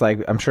things, like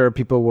I'm sure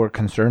people were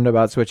concerned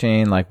about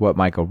switching, like what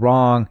might go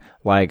wrong,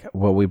 like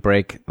will we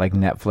break like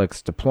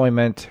Netflix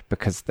deployment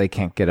because they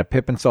can't get a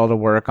pip install to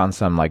work on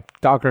some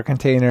like Docker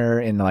container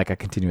in like a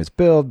continuous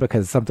build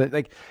because something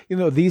like,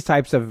 these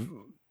types of,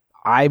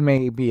 I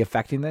may be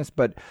affecting this,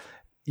 but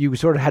you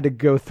sort of had to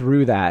go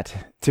through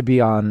that to be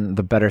on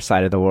the better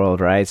side of the world,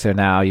 right? So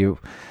now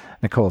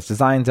Nicole's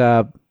design's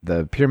up,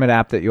 the pyramid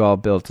app that you all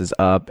built is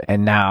up,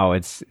 and now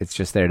it's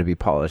just there to be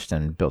polished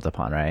and built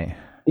upon, right?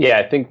 Yeah,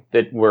 I think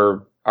that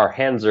our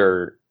hands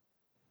are,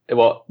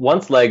 well,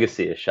 once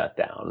legacy is shut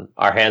down,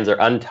 our hands are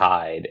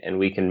untied, and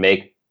we can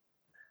make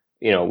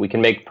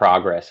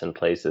progress in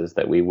places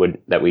that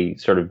we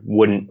sort of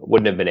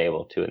wouldn't have been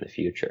able to in the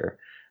future.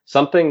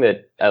 Something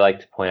that I like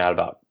to point out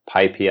about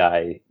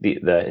PyPI,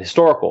 the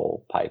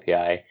historical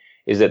PyPI,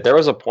 is that there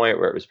was a point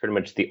where it was pretty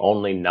much the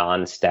only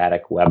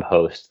non-static web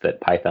host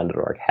that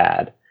Python.org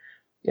had.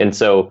 And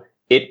so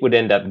it would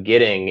end up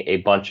getting a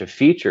bunch of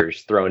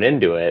features thrown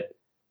into it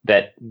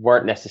that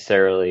weren't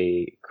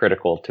necessarily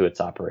critical to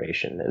its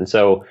operation. And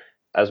so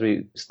as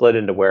we slid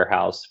into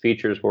Warehouse,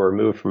 features were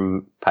removed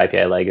from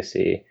PyPI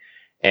legacy.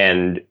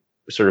 And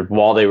sort of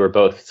while they were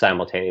both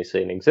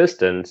simultaneously in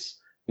existence,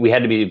 we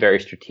had to be very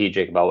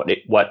strategic about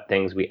what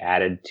things we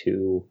added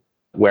to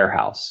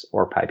Warehouse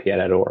or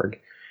PyPI.org.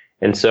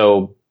 And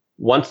so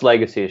once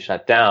legacy is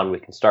shut down, we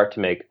can start to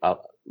make a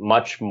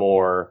much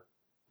more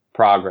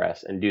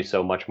progress and do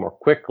so much more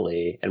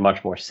quickly and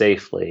much more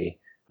safely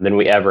than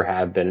we ever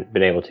have been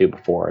able to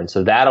before. And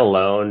so that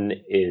alone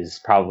is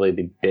probably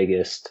the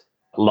biggest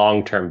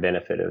long-term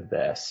benefit of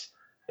this,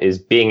 is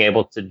being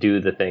able to do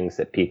the things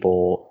that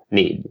people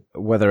need.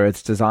 Whether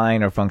it's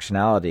design or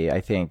functionality,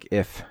 I think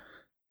if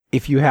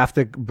you have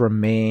to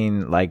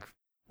remain like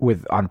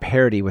on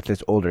parity with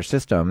this older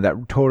system, that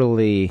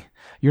totally,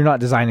 you're not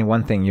designing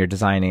one thing, you're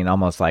designing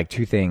almost like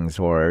two things,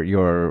 or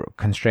you're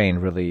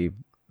constrained really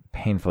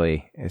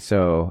painfully.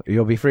 So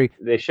you'll be free.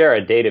 They share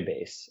a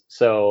database,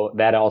 so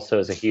that also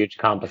is a huge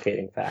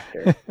complicating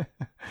factor.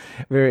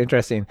 Very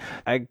interesting.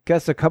 I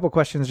guess a couple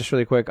questions just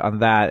really quick on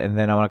that, and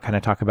then I want to kind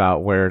of talk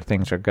about where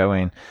things are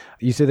going.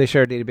 You said they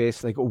share a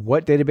database. Like,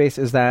 what database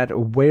is that?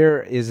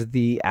 Where is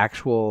the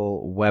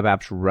actual web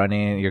apps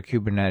running, your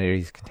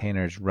Kubernetes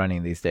containers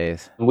running these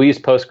days? We use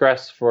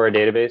Postgres for a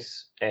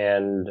database,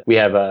 and we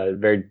have a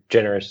very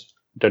generous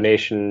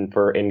donation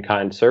for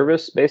in-kind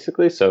service,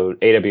 basically. So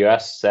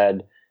AWS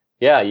said,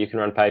 yeah, you can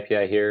run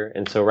PyPI here.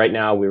 And so right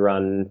now we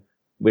run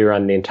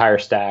the entire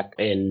stack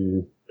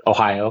in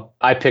Ohio.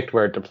 I picked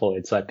where it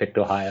deployed, so I picked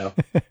Ohio.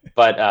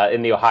 But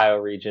in the Ohio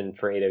region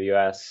for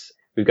AWS,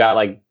 we've got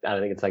I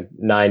think it's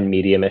 9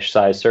 medium-ish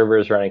size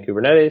servers running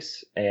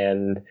Kubernetes,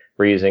 and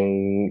we're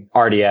using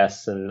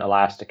RDS and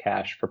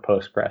Elasticache for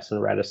Postgres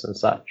and Redis and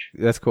such.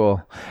 That's cool.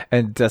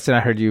 And Dustin, I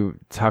heard you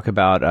talk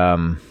about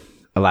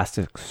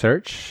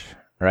Elasticsearch,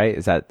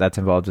 right? That's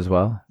involved as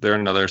well? They're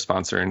another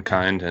sponsor in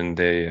kind, and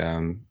they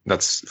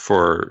that's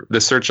for the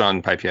search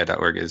on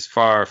PyPI.org is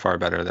far, far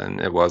better than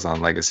it was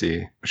on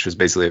Legacy, which was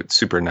basically a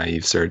super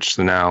naive search.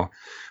 So now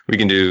we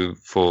can do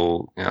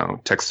full,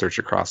 text search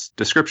across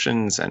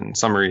descriptions and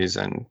summaries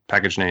and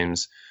package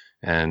names,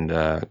 and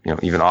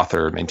even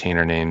author,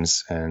 maintainer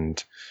names,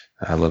 and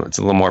it's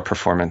a little more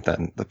performant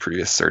than the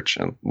previous search,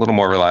 and a little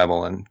more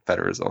reliable and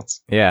better results.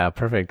 Yeah,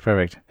 perfect.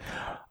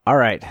 All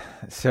right,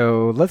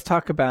 so let's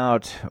talk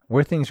about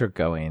where things are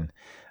going,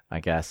 I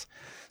guess.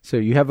 So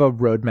you have a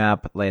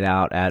roadmap laid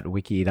out at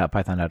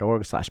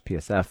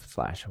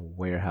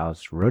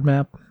wiki.python.org/psf/warehouse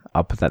roadmap.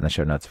 I'll put that in the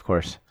show notes, of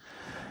course.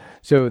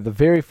 So the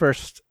very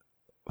first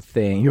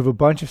thing, you have a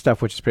bunch of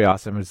stuff, which is pretty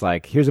awesome. It's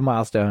like, here's a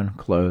milestone,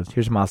 closed.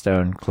 Here's a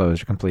milestone,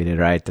 closed or completed,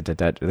 right?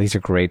 These are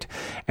great.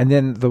 And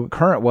then the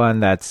current one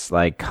that's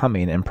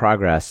coming in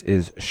progress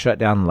is shut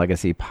down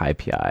legacy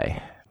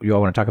PyPI. You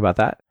all want to talk about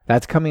that?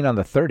 That's coming on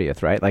the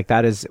 30th, right?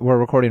 We're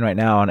recording right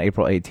now on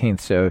April 18th,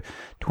 so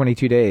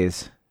 22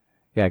 days.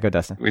 Yeah, go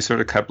Dustin. We sort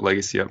of kept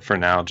legacy up for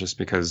now just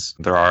because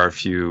there are a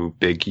few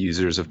big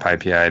users of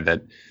PyPI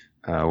that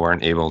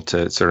weren't able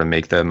to sort of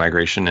make the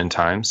migration in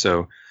time.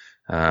 So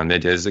the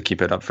idea is to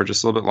keep it up for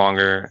just a little bit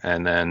longer,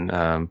 and then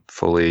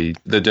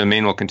the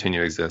domain will continue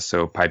to exist.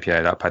 So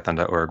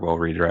pypi.python.org will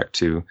redirect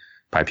to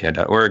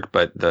pypi.org,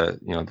 but the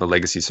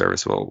legacy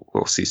service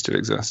will cease to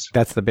exist.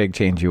 That's the big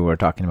change you were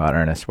talking about,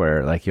 Ernest,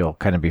 where you'll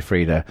kind of be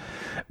free to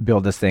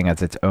build this thing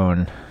as its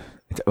own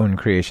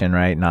creation,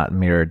 right? Not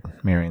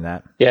mirroring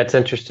that. Yeah, it's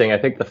interesting. I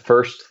think the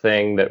first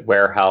thing that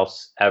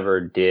Warehouse ever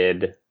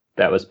did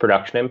that was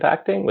production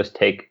impacting was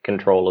take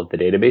control of the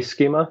database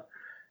schema,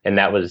 and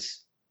that was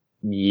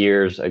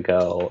years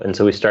ago. And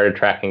so we started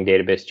tracking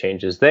database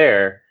changes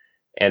there,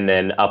 and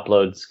then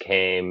uploads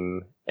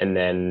came, and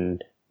then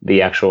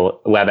the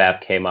actual web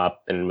app came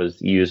up and was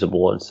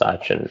usable and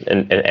such,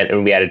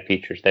 and we added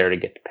features there to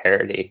get to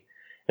parity.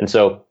 And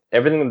so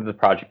everything that the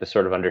project has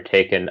sort of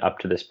undertaken up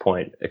to this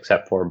point,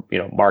 except for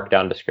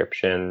markdown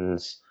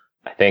descriptions,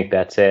 I think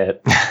that's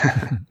it.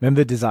 And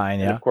the design,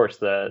 yeah. And of course,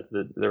 the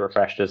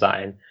refresh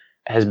design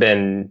has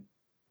been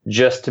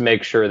just to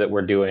make sure that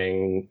we're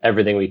doing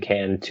everything we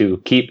can to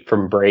keep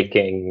from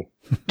breaking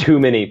too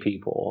many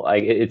people.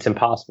 It's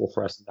impossible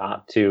for us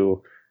not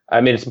to.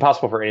 It's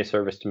impossible for any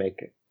service to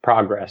make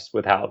progress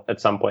without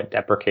at some point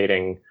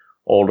deprecating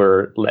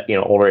older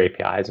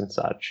APIs and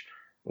such.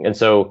 And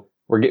so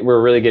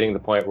we're really getting to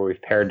the point where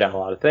we've pared down a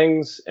lot of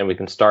things, and we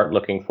can start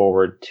looking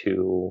forward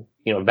to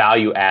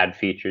value add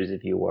features,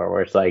 if you will,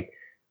 where it's like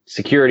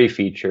security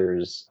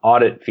features,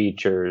 audit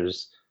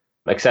features.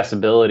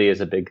 Accessibility is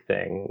a big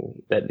thing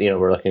that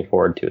we're looking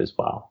forward to as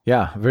well.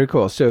 Yeah, very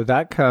cool. So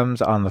that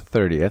comes on the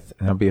 30th,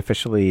 and it'll be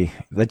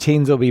the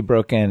chains will be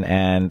broken,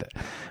 and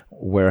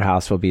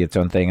Warehouse will be its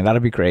own thing, and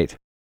that'll be great.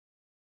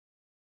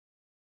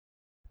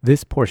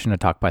 This portion of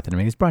Talk Python to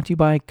Me is brought to you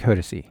by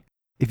Codacy.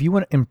 If you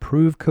want to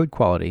improve code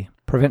quality,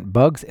 prevent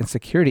bugs and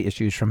security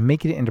issues from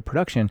making it into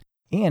production,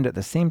 and at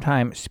the same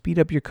time speed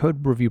up your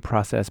code review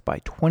process by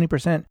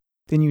 20%,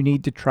 then you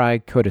need to try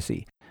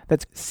Codacy.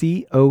 That's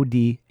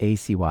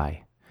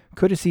Codacy.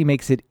 Codacy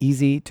makes it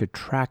easy to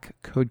track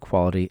code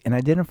quality and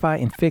identify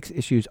and fix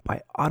issues by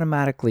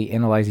automatically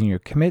analyzing your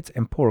commits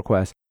and pull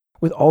requests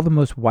with all the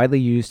most widely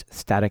used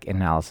static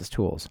analysis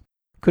tools.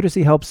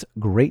 Codacy helps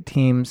great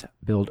teams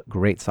build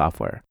great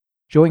software.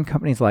 Join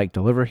companies like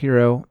Deliver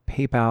Hero,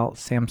 PayPal,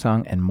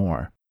 Samsung, and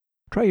more.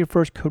 Try your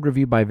first code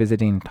review by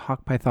visiting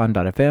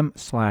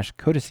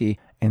talkpython.fm/Codacy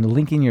and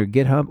linking your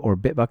GitHub or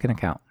Bitbucket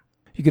account.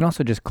 You can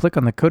also just click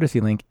on the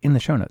Codacy link in the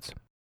show notes.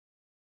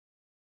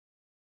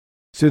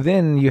 So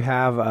then you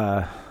have,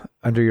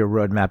 under your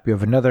roadmap, you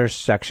have another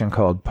section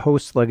called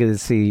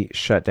post-legacy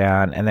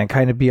shutdown. And then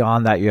kind of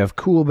beyond that, you have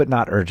cool but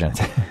not urgent,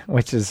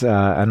 which is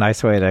a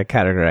nice way to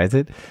categorize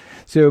it.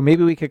 So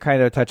maybe we could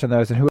kind of touch on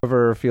those, and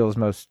whoever feels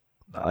most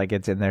like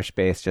it's in their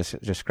space,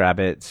 just grab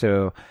it.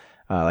 So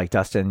like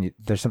Dustin,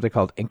 there's something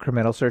called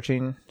incremental search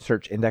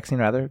indexing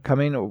rather,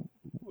 coming.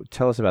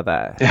 Tell us about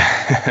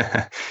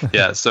that.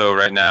 Yeah, so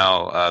right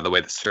now, the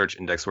way the search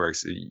index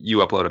works, you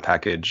upload a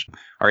package.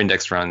 Our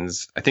index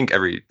runs, I think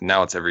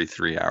it's every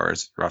 3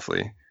 hours,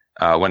 roughly,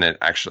 when it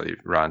actually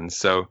runs.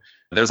 So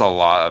there's a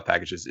lot of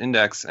packages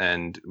index,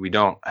 and we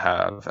don't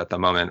have, at the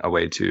moment, a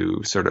way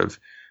to sort of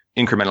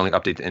incrementally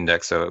update the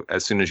index. So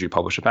as soon as you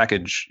publish a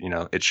package,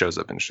 it shows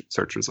up in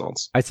search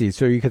results. I see.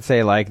 So you could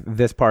say like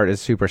this part is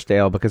super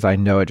stale because I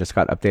know it just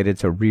got updated.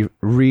 So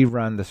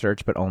rerun the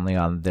search, but only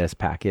on this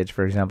package,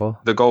 for example.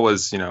 The goal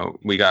was,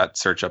 we got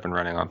search up and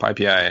running on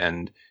PyPI,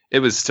 and it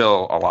was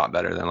still a lot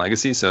better than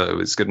legacy. So it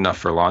was good enough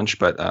for launch,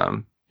 but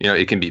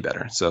it can be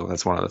better. So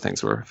that's one of the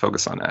things we're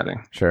focused on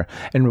adding. Sure.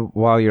 And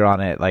while you're on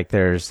it, like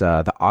there's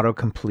the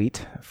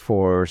autocomplete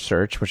for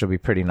search, which will be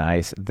pretty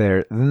nice.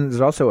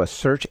 There's also a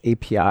search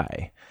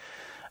API.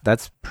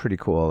 That's pretty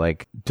cool.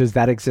 Like, does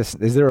that exist?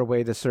 Is there a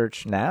way to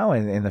search now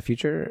and in the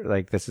future?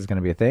 Like, this is going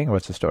to be a thing? Or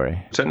what's the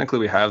story? Technically,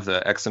 we have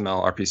the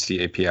XML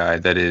RPC API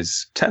that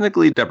is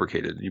technically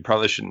deprecated. You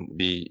probably shouldn't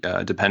be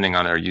depending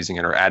on it or using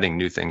it or adding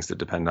new things that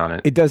depend on it.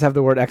 It does have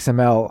the word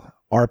XML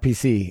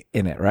RPC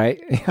in it, right?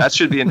 That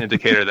should be an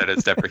indicator that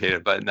it's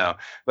deprecated, but no.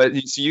 But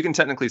so you can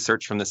technically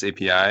search from this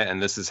API,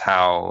 and this is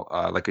how,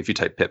 like if you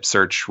type pip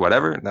search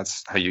whatever,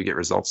 that's how you get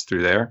results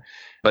through there.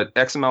 But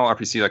XML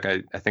RPC, like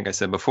I think I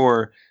said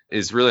before,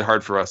 is really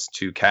hard for us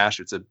to cache.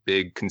 It's a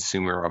big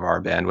consumer of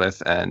our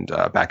bandwidth and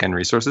backend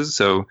resources.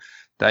 So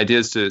the idea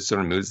is to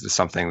sort of move to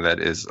something that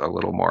is a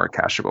little more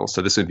cacheable.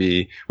 So this would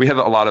be, we have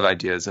a lot of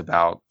ideas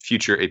about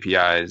future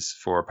APIs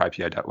for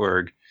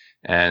PyPI.org.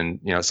 And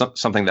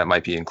something that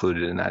might be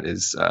included in that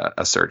is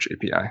a search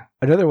API.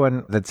 Another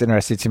one that's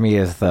interesting to me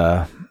is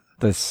the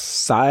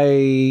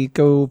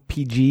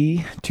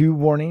PsychoPG2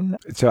 warning.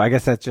 So I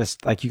guess that's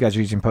just like you guys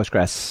are using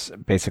Postgres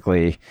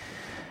basically.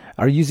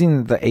 Are you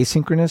using the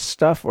asynchronous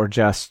stuff or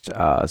just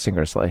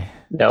synchronously?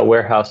 No,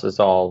 Warehouse is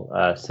all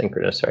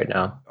synchronous right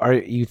now. Are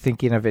you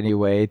thinking of any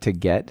way to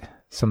get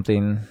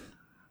something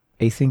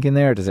async in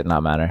there, or does it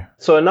not matter?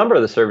 So a number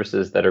of the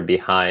services that are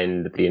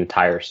behind the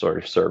entire sort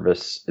of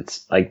service,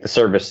 it's like the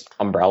service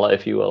umbrella,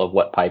 if you will, of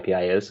what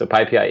PyPI is. So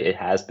PyPI, it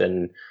has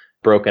been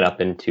broken up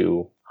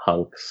into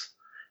hunks.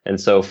 And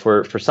so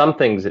for some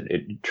things,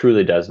 it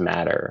truly does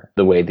matter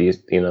the way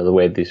these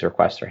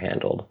requests are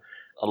handled.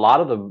 A lot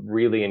of the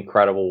really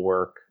incredible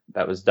work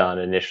that was done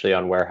initially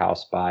on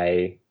Warehouse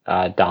by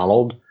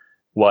Donald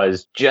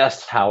was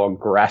just how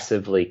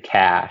aggressively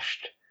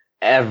cached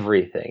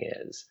everything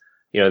is.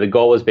 The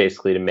goal was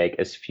basically to make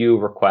as few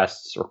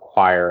requests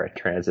require a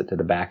transit to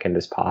the backend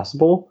as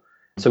possible.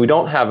 So we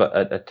don't have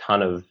a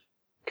ton of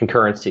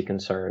concurrency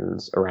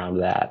concerns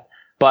around that.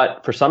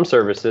 But for some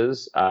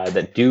services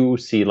that do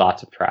see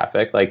lots of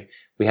traffic, like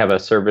we have a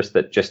service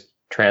that just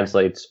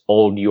translates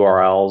old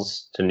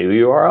URLs to new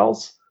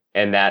URLs,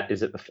 and that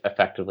is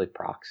effectively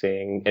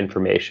proxying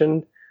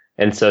information.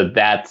 And so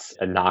that's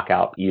a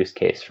knockout use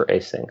case for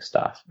async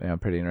stuff. Yeah,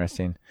 pretty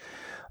interesting.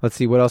 Let's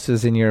see, what else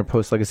is in your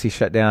post-legacy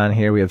shutdown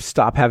here? We have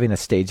stop having a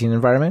staging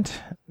environment.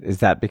 Is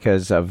that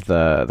because of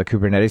the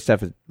Kubernetes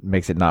stuff? It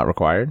makes it not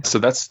required? So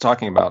that's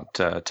talking about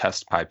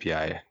test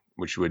PyPI,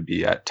 which would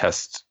be at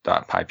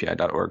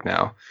test.pypi.org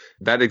now.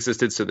 That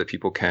existed so that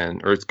people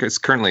can, or it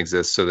currently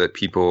exists so that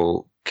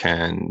people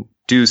can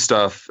do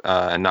stuff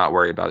and not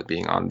worry about it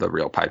being on the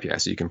real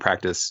PyPI. So you can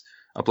practice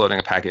uploading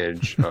a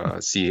package,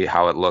 see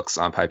how it looks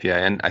on PyPI.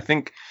 And I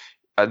think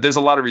there's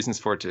a lot of reasons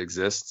for it to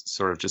exist,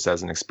 sort of just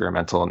as an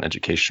experimental and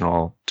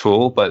educational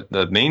tool. But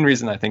the main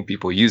reason I think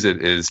people use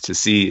it is to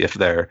see if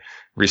their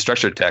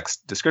restructured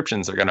text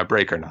descriptions are going to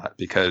break or not.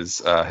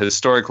 Because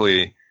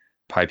historically,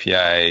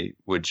 PyPI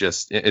would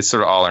it's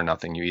sort of all or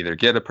nothing. You either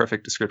get a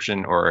perfect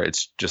description or it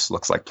just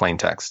looks like plain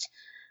text.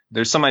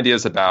 There's some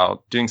ideas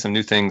about doing some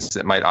new things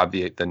that might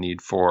obviate the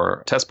need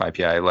for test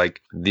PyPI, like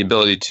the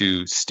ability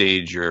to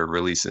stage your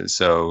releases.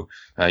 So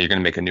you're going to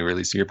make a new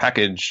release of your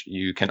package.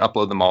 You can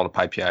upload them all to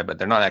PyPI, but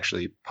they're not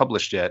actually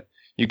published yet.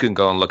 You can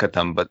go and look at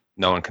them, but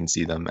no one can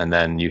see them. And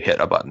then you hit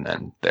a button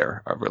and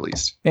they're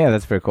released. Yeah,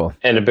 that's very cool.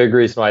 And a big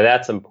reason why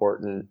that's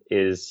important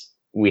is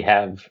we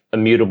have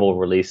immutable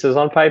releases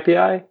on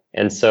PyPI.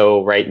 And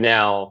so right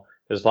now,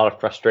 there's a lot of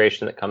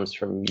frustration that comes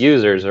from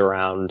users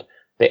around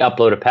they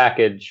upload a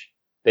package,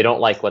 they don't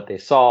like what they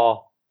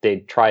saw, they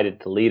try to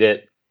delete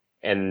it,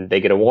 and they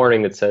get a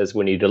warning that says,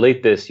 when you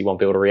delete this, you won't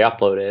be able to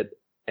re-upload it.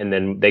 And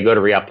then they go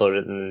to re-upload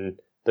it and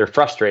they're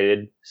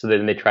frustrated. So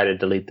then they try to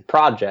delete the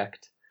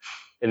project.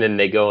 And then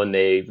they go and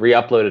they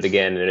re-upload it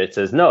again. And it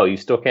says, no, you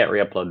still can't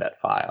re-upload that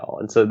file.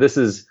 And so this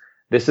is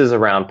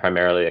around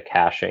primarily a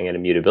caching and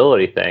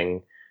immutability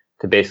thing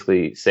to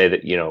basically say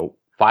that,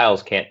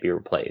 files can't be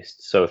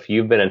replaced. So if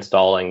you've been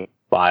installing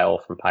file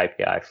from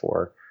PyPI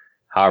for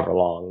however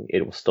long,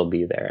 it will still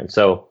be there. And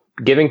so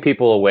giving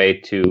people a way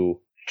to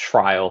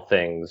trial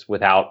things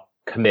without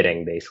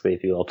committing, basically,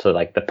 if you will, to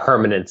like the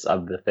permanence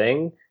of the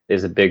thing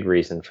is a big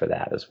reason for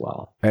that as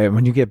well.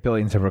 When you get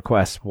billions of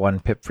requests, one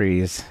pip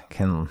freeze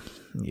can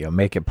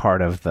make it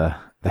part of the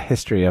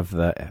history of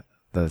the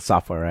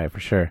software, right? For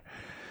sure.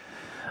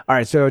 All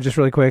right, so just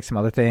really quick, some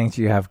other things.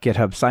 You have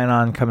GitHub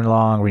sign-on coming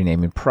along,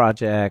 renaming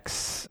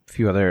projects, a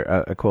few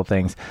other cool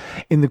things.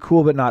 In the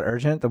cool but not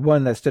urgent, the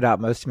one that stood out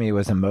most to me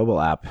was a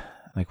mobile app.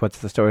 Like, what's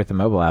the story with the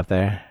mobile app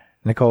there?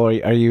 Nicole,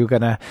 are you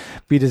going to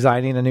be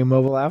designing a new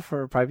mobile app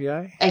for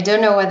PyPI? I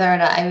don't know whether or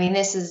not,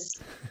 this has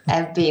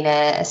been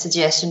a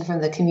suggestion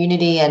from the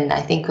community, and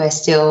I think we're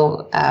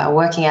still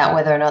working out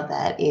whether or not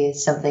that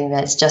is something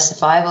that's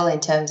justifiable in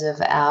terms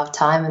of our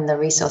time and the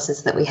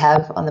resources that we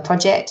have on the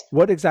project.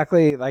 What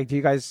exactly, do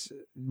you guys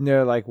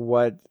know,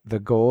 what the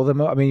goal of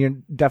the you're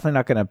definitely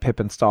not going to pip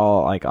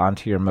install,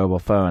 onto your mobile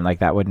phone.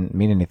 That wouldn't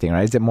mean anything,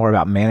 right? Is it more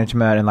about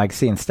management and,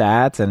 seeing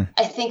stats? And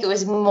I think it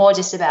was more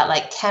just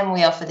about, can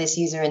we offer this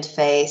user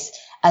interface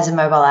as a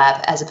mobile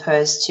app as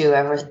opposed to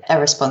a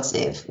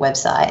responsive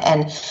website?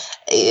 And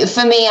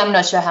for me, I'm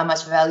not sure how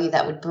much value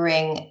that would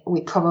bring.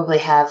 We probably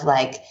have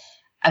I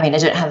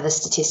don't have the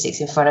statistics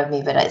in front of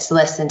me, but it's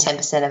less than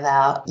 10% of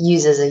our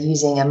users are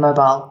using a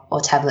mobile or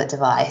tablet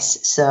device.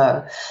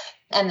 So,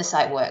 and the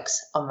site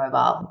works on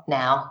mobile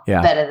now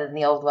better than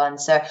the old one.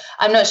 So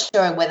I'm not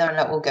sure whether or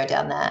not we'll go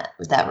down that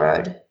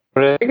road.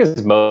 What I think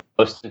is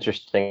most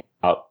interesting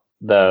about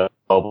the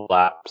mobile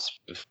apps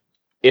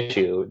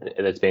issue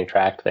that's being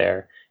tracked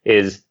there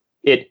is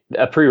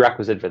a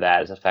prerequisite for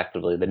that is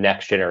effectively the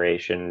next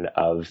generation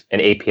of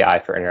an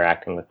API for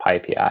interacting with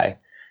PyPI.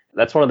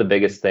 That's one of the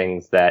biggest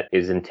things that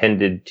is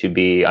intended to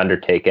be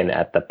undertaken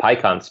at the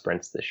PyCon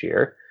sprints this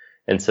year.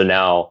 And so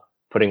now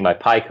putting my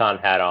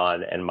PyCon hat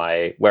on and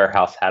my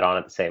warehouse hat on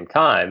at the same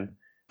time,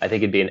 I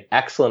think it'd be an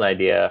excellent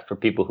idea for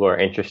people who are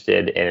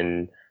interested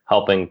in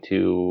helping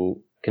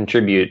to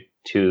contribute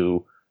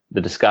to the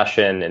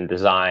discussion and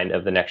design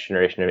of the next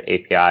generation of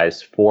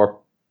APIs for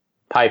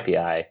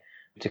PyPI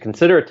to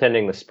consider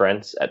attending the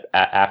sprints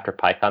after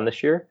PyCon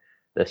this year.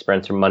 The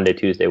sprints are Monday,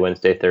 Tuesday,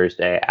 Wednesday,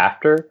 Thursday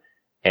after.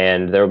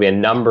 And there will be a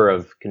number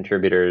of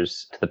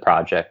contributors to the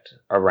project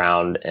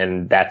around,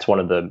 and that's one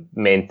of the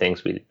main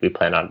things we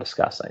plan on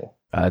discussing.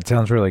 It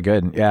sounds really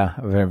good. Yeah,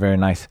 very, very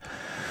nice.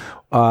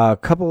 A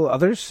couple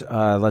others,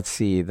 let's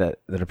see, that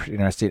are pretty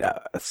interesting.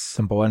 A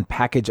simple one,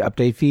 package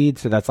update feed.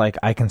 So that's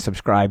I can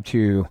subscribe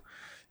to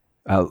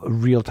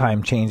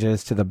real-time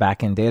changes to the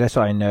backend data.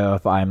 So I know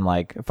if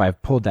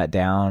I've pulled that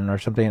down or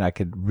something, I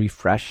could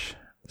refresh,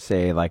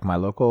 say, my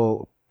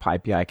local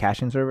PyPI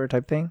caching server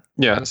type thing.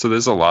 Yeah, so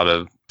there's a lot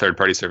of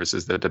third-party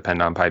services that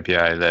depend on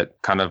PyPI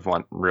that kind of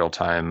want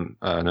real-time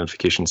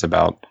notifications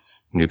about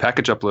new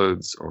package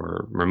uploads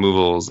or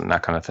removals and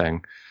that kind of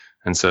thing.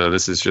 And so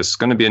this is just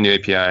going to be a new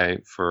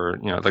API for,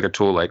 a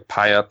tool like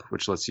PyUp,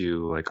 which lets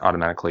you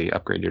automatically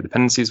upgrade your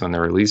dependencies when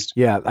they're released.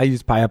 Yeah, I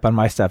use PyUp on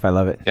my stuff. I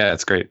love it. Yeah,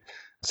 it's great.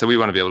 So we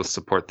want to be able to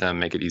support them,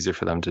 make it easier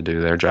for them to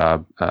do their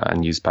job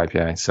and use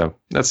PyPI. So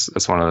that's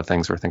one of the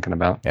things we're thinking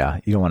about.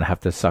 Yeah, you don't want to have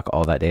to suck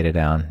all that data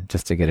down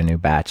just to get a new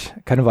batch.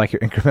 Kind of like your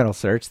incremental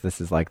search.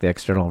 This is the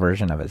external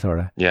version of it, sort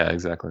of. Yeah,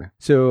 exactly.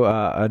 So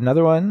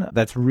another one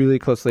that's really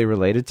closely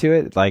related to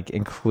it,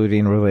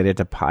 including related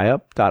to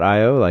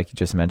PyUp.io, like you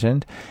just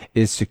mentioned,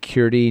 is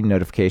security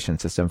notification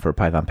system for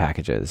Python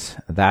packages.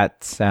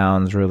 That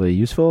sounds really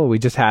useful. We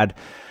just had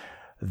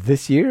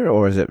this year,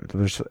 or is it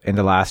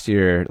into last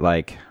year,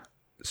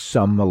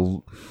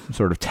 some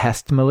sort of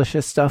test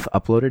malicious stuff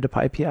uploaded to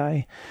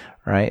PyPI,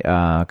 right?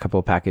 A couple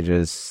of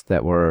packages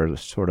that were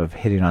sort of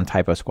hitting on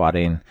typo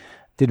squatting.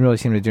 Didn't really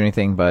seem to do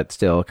anything, but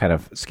still kind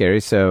of scary.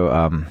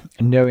 So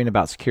knowing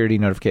about security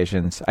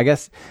notifications, I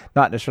guess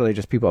not necessarily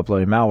just people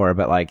uploading malware,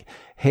 but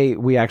hey,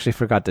 we actually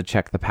forgot to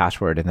check the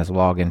password in this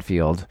login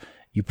field.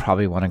 You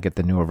probably want to get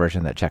the newer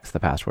version that checks the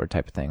password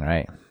type of thing,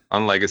 right?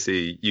 On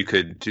Legacy, you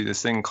could do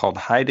this thing called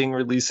hiding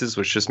releases,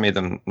 which just made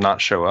them not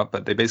show up,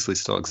 but they basically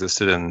still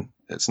existed, and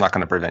it's not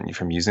going to prevent you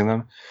from using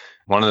them.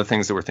 One of the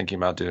things that we're thinking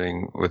about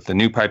doing with the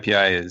new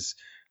PyPI is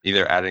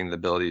either adding the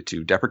ability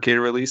to deprecate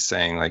a release,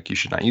 saying you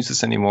should not use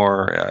this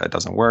anymore, it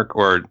doesn't work,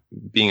 or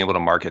being able to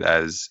mark it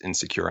as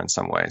insecure in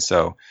some way.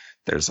 So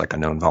there's a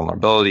known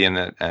vulnerability in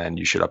it, and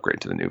you should upgrade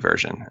to the new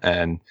version.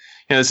 And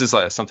this is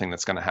something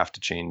that's going to have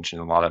to change in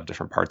a lot of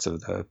different parts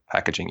of the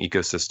packaging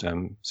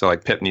ecosystem. So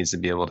pip needs to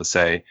be able to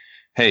say,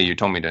 hey, you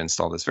told me to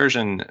install this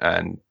version,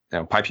 and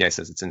PyPI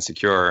says it's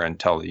insecure, and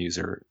tell the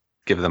user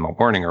give them a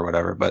warning or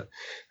whatever. But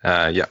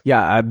yeah.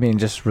 Yeah, I mean,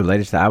 just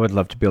related to that, I would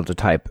love to be able to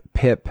type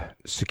pip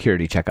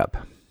security checkup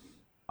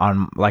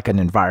on like an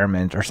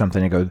environment or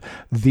something and go,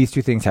 these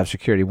two things have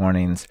security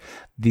warnings,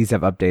 these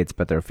have updates,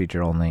 but they're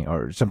feature only,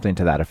 or something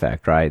to that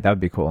effect, right? That would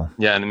be cool.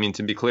 Yeah, and I mean,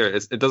 to be clear,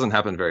 it doesn't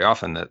happen very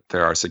often that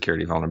there are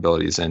security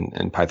vulnerabilities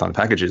in Python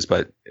packages,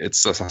 but it's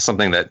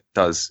something that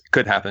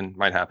could happen,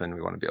 might happen.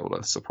 We want to be able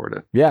to support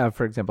it. Yeah,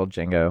 for example,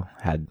 Django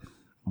had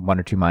one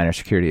or two minor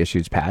security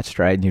issues patched,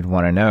 right? And you'd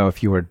want to know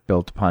if you were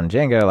built upon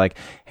Django, like,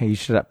 hey, you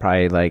should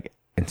probably like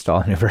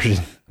install a new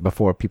version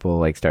before people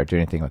like start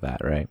doing anything with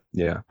that, right?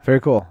 Yeah.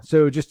 Very cool.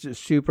 So just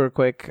super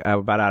quick,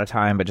 about out of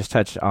time, but just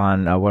touch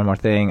on one more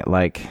thing.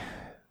 Like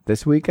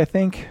this week, I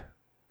think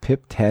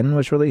pip 10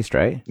 was released,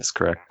 right? That's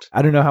correct.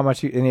 I don't know how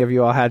much any of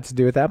you all had to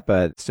do with that,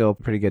 but still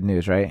pretty good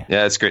news, right?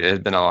 Yeah, it's great. It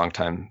had been a long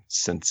time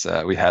since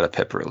we had a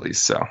pip release,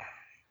 so.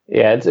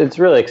 Yeah, it's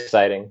really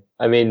exciting.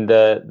 I mean,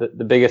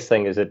 the biggest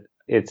thing is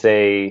it's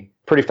a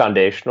pretty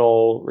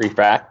foundational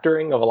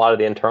refactoring of a lot of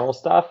the internal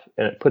stuff,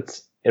 and it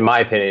puts, in my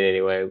opinion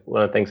anyway,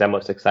 one of the things I'm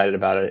most excited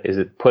about it is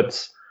it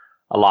puts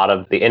a lot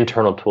of the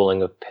internal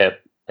tooling of pip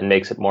and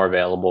makes it more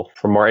available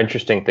for more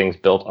interesting things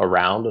built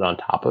around and on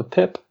top of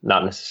pip,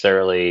 not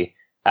necessarily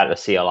at a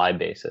CLI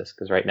basis.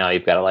 Because right now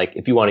you've got to, like,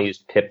 if you want to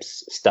use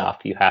pip's stuff,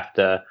 you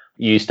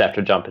used to have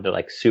to jump into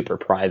like super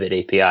private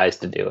APIs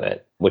to do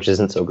it, which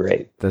isn't so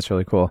great. That's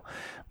really cool.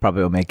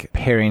 Probably will make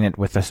pairing it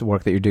with the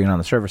work that you're doing on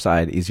the server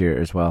side easier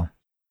as well.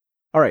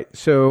 All right,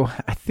 so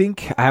I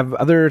think I have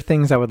other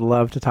things I would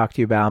love to talk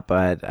to you about,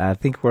 but I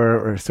think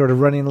we're sort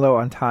of running low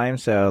on time,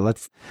 so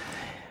let's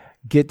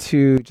get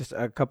to just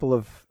a couple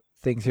of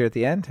things here at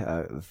the end.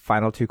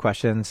 Final two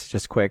questions,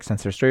 just quick,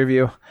 since there's three of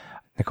you.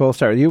 Nicole,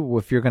 start with you.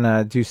 If you're going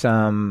to do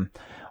some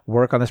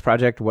work on this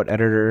project, what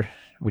editor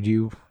would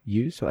you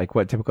use? Like,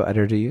 what typical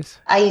editor do you use?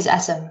 I use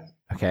Atom.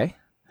 Okay.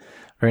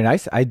 Very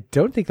nice. I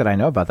don't think that I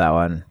know about that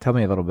one. Tell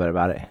me a little bit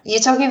about it. You're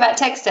talking about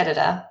text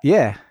editor?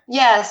 Yeah.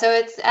 Yeah, so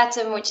it's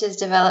Atom, which is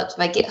developed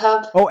by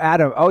GitHub. Oh,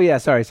 Atom. Oh, yeah.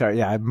 Sorry.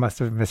 Yeah, I must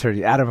have misheard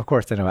you. Atom, of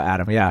course, I know about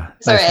Atom. Yeah.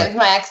 Sorry, Nice. it was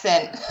my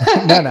accent.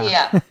 No.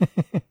 Yeah.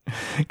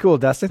 Cool.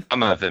 Dustin?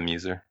 I'm a Vim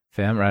user.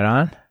 Vim, right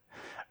on.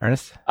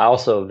 Ernest?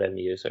 Also a Vim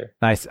user.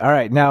 Nice. All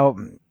right. Now,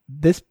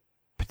 this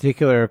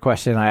particular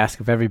question I ask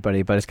of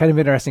everybody, but it's kind of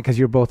interesting because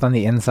you're both on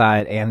the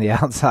inside and the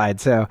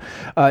outside. So,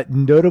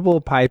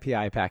 notable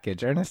PyPI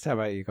package. Ernest, how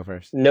about you go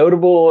first?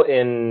 Notable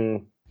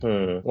in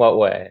what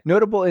way?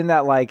 Notable in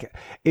that, like,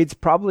 it's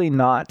probably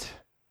not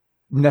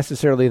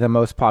necessarily the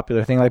most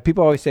popular thing. Like,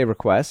 people always say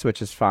requests,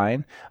 which is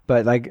fine,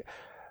 but like,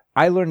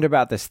 I learned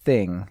about this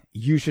thing.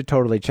 You should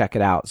totally check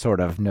it out.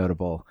 Sort of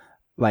notable.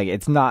 Like,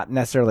 it's not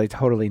necessarily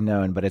totally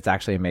known, but it's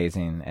actually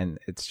amazing, and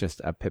it's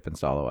just a pip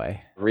install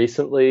away.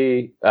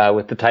 Recently,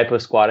 with the typo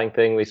squatting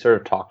thing we sort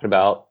of talked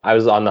about, I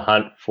was on the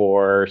hunt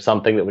for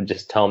something that would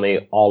just tell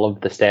me all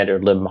of the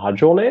standard lib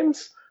module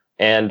names,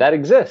 and that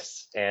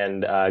exists.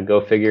 And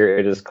go figure,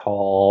 I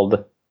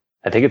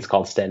think it's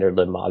called standard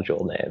lib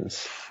module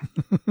names.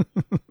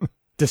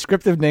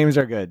 Descriptive names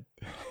are good.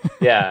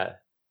 Yeah.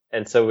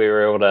 And so we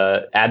were able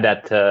to add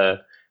that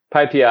to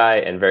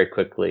PyPI and very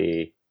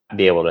quickly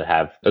be able to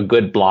have a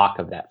good block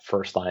of that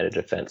first line of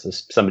defense if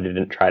somebody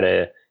didn't try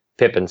to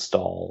pip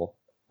install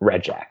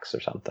regex or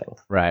something.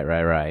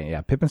 Right. Yeah,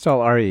 pip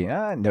install RE.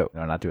 No,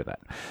 not doing that.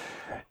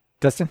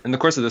 Dustin? In the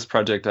course of this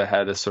project, I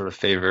had a sort of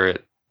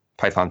favorite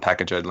Python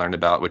package I'd learned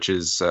about, which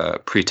is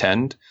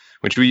Pretend,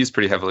 which we use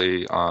pretty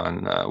heavily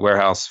on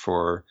Warehouse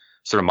for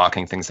sort of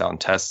mocking things out in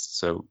tests.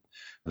 So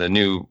the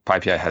new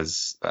PyPI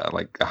has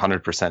like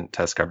 100%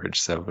 test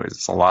coverage. So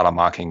there's a lot of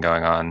mocking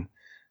going on.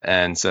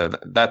 And so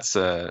that's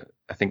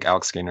I think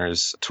Alex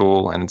Skinner's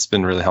tool, and it's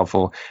been really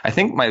helpful. I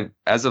think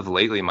as of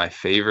lately, my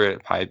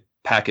favorite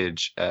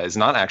package is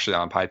not actually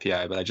on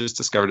PyPI, but I just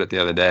discovered it the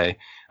other day.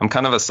 I'm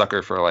kind of a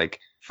sucker for like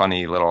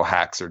funny little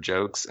hacks or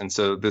jokes. And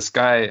so this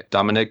guy,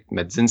 Dominik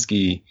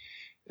Medzinski,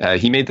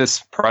 he made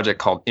this project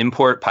called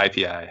Import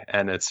PyPI,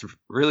 and it's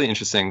really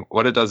interesting.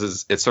 What it does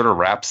is it sort of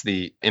wraps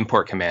the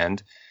import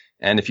command.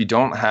 And if you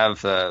don't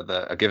have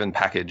a given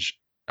package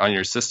on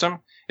your system,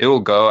 it will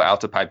go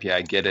out to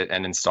PyPI, get it,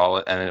 and install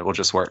it, and it will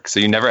just work. So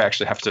you never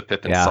actually have to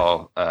pip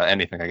install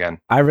anything again.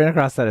 I ran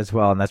across that as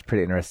well, and that's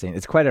pretty interesting.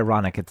 It's quite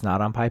ironic it's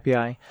not on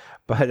PyPI,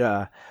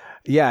 but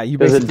yeah, you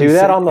does it do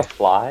that on the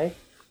fly?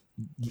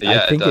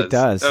 Yeah, I think it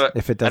does.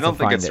 If it doesn't, I don't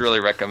think it's really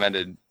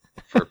recommended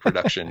for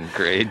production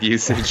grade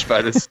usage,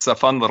 but it's a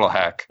fun little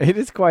hack. It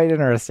is quite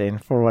interesting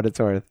for what it's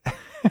worth.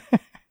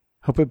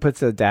 Hope it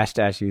puts a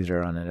 --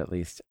 user on it at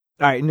least.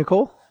 All right,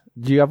 Nicole,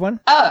 do you have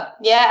one? Oh,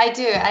 yeah, I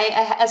do.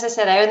 As I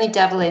said, I only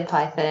dabble in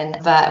Python,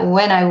 but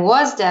when I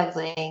was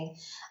dabbling,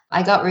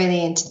 I got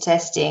really into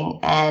testing,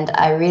 and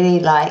I really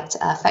liked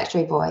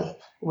Factory Boy,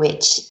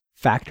 which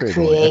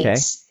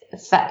creates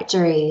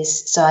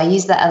factories. So I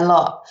use that a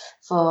lot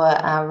for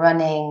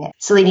running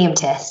Selenium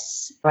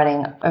tests,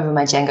 running over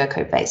my Django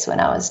code base when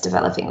I was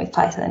developing with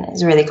Python.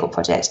 It's a really cool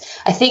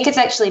project. I think it's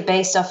actually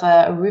based off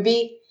a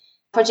Ruby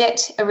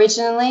project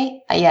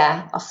originally.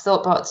 Of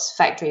Thoughtbot's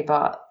Factory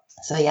Bot.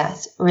 So yeah,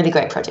 it's a really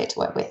great project to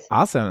work with.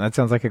 Awesome. That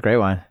sounds like a great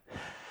one.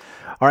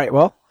 All right.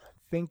 Well,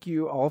 thank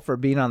you all for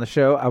being on the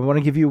show. I want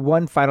to give you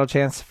one final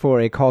chance for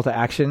a call to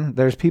action.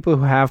 There's people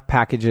who have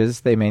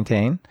packages they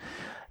maintain.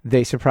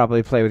 They should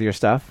probably play with your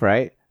stuff,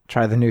 right?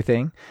 Try the new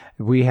thing.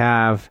 We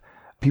have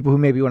people who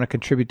maybe want to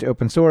contribute to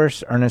open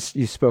source. Ernest,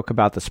 you spoke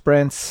about the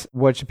sprints.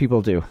 What should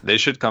people do? They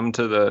should come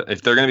to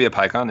if they're going to be at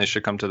PyCon, they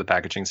should come to the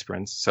packaging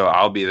sprints. So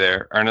I'll be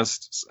there.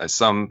 Ernest,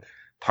 some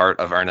part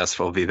of Ernest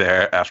will be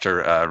there after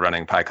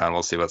running PyCon.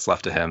 We'll see what's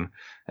left of him.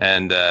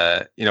 And,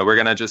 we're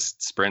going to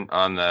just sprint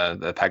on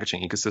the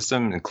packaging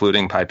ecosystem,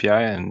 including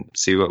PyPI, and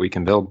see what we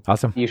can build.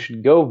 Awesome. You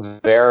should go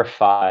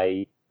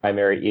verify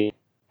primary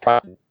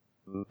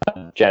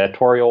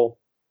janitorial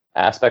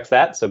aspects of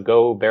that. So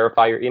go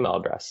verify your email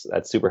address.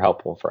 That's super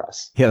helpful for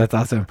us. Yeah, that's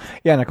awesome.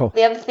 Yeah, Nicole.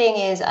 The other thing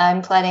is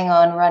I'm planning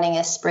on running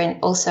a sprint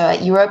also at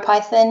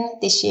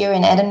EuroPython this year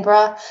in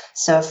Edinburgh.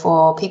 So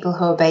for people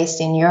who are based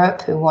in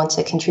Europe who want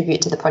to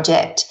contribute to the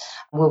project,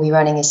 we'll be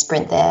running a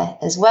sprint there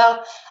as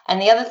well.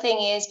 And the other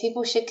thing is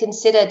people should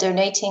consider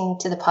donating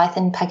to the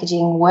Python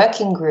packaging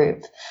working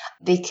group,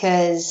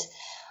 because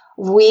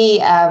we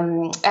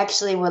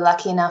actually were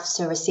lucky enough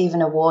to receive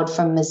an award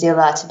from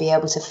Mozilla to be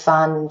able to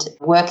fund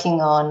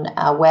working on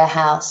our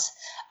warehouse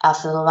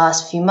for the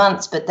last few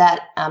months, but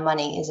that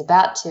money is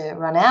about to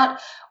run out.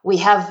 We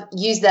have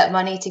used that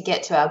money to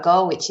get to our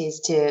goal, which is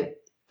to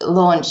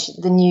launch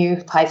the new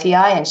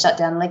PyPI and shut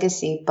down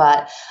legacy.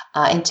 But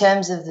in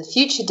terms of the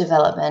future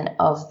development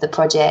of the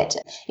project,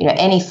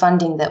 any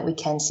funding that we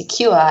can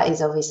secure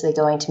is obviously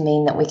going to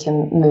mean that we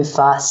can move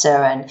faster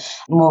and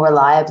more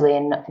reliably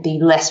and be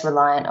less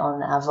reliant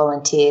on our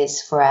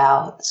volunteers for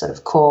our sort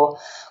of core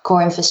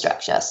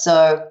infrastructure.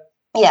 So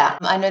yeah,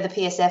 I know the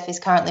PSF is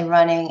currently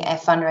running a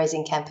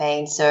fundraising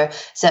campaign, so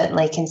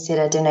certainly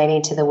consider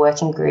donating to the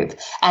working group.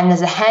 And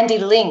there's a handy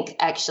link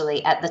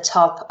actually at the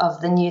top of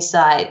the new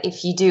site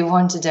if you do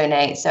want to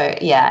donate. So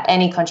yeah,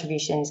 any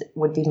contributions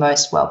would be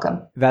most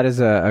welcome. That is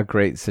a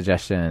great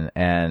suggestion.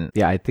 And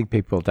yeah, I think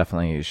people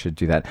definitely should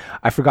do that.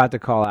 I forgot to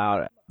call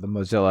out the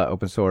Mozilla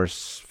Open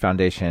Source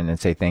Foundation and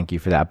say thank you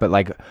for that. But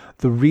like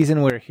the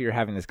reason we're here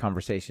having this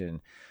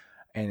conversation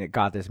and it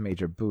got this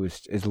major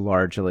boost is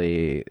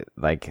largely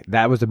like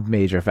that was a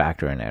major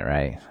factor in it,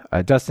 right?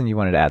 Dustin, you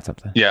wanted to add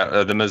something?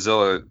 Yeah, the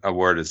Mozilla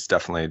Award is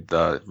definitely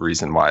the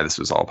reason why this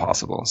was all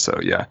possible. So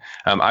yeah,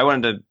 I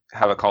wanted to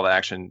have a call to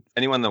action.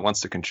 Anyone that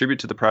wants to contribute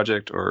to the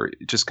project or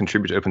just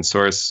contribute to open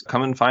source,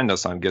 come and find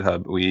us on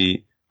GitHub.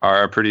 We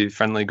are a pretty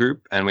friendly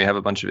group, and we have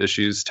a bunch of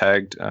issues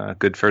tagged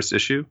good first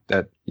issue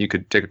that you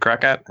could take a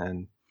crack at,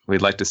 and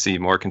we'd like to see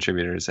more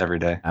contributors every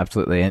day.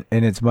 Absolutely. And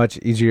it's much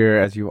easier,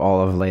 as you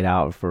all have laid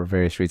out for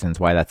various reasons,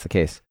 why that's the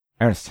case.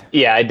 Ernest.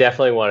 Yeah, I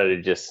definitely wanted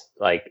to just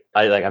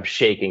I'm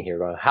shaking here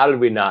going, how did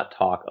we not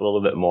talk a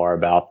little bit more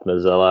about the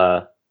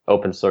Mozilla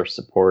Open Source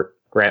Support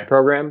Grant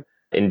Program?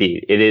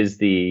 Indeed, it is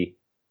the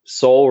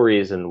sole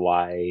reason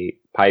why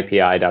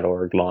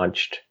PyPI.org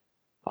launched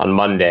on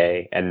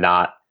Monday and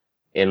not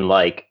in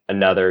like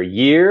another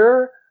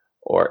year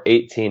or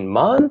 18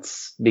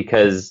 months,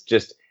 because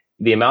just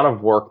the amount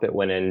of work that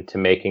went into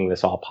making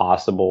this all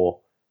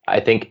possible,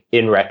 I think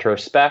in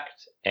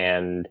retrospect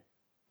and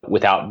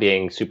without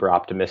being super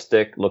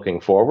optimistic looking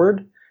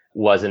forward,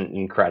 wasn't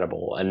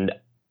incredible. And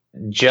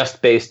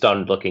just based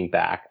on looking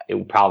back,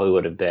 it probably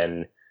would have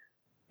been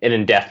an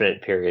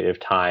indefinite period of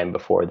time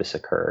before this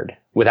occurred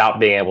without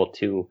being able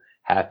to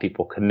have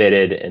people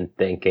committed and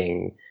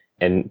thinking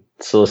and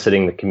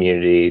soliciting the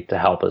community to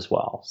help as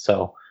well.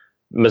 So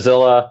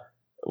Mozilla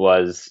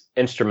was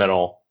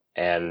instrumental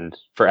and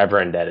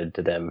forever indebted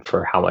to them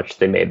for how much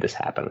they made this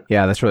happen.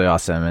 Yeah, that's really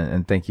awesome.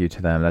 And thank you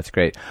to them. That's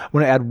great. I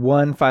want to add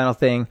one final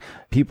thing.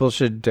 People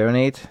should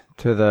donate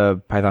to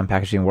the Python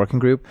packaging working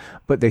group,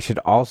 but they should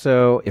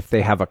also, if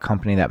they have a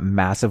company that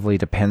massively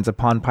depends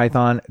upon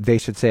Python, they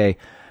should say,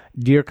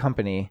 dear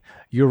company,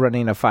 you're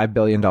running a $5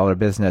 billion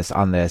business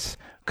on this.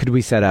 Could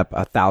we set up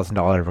a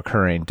 $1,000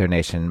 recurring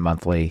donation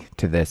monthly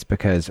to this?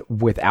 Because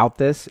without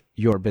this,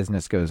 your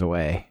business goes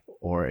away,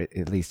 or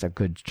at least a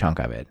good chunk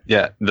of it.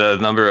 Yeah, the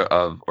number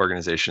of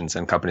organizations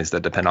and companies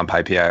that depend on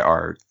PyPI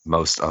are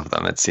most of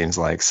them, it seems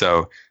like.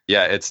 So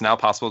yeah, it's now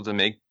possible to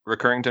make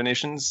recurring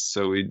donations.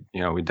 So we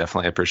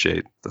definitely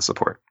appreciate the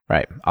support.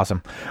 Right.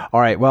 Awesome.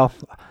 All right. Well,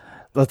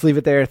 let's leave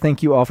it there.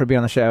 Thank you all for being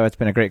on the show. It's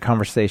been a great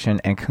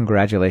conversation, and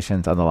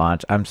congratulations on the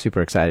launch. I'm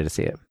super excited to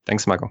see it.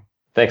 Thanks, Michael.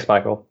 Thanks,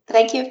 Michael.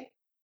 Thank you.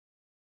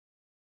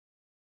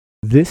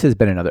 This has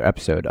been another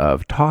episode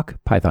of Talk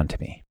Python to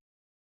Me.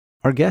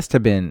 Our guests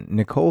have been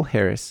Nicole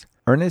Harris,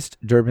 Ernest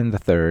Durbin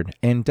III,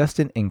 and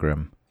Dustin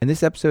Ingram, and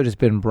this episode has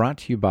been brought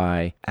to you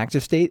by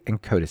ActiveState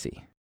and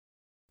Codacy.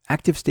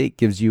 ActiveState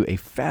gives you a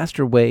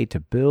faster way to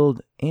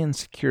build and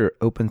secure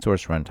open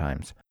source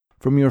runtimes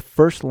from your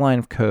first line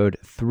of code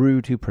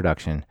through to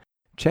production.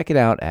 Check it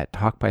out at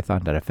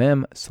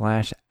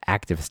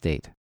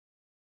talkpython.fm/ActiveState.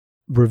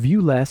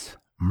 Review less,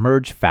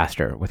 merge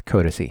faster with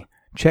Codacy.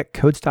 Check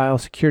code style,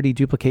 security,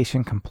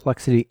 duplication,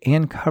 complexity,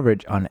 and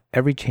coverage on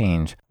every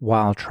change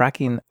while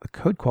tracking the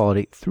code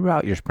quality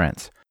throughout your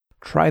sprints.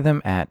 try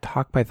them at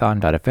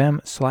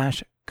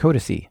talkpython.fm/Codacy,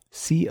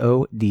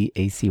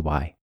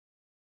 Codacy.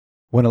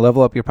 Want to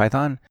level up your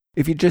Python?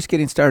 If you're just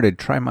getting started,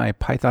 try my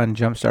Python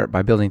Jumpstart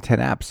by Building 10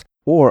 Apps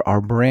or our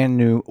brand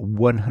new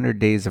 100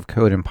 Days of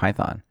Code in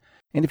Python.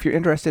 And if you're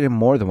interested in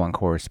more than one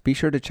course, be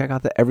sure to check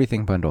out the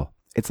Everything Bundle.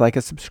 It's like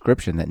a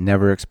subscription that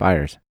never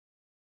expires.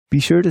 Be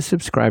sure to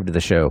subscribe to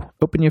the show.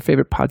 Open your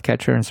favorite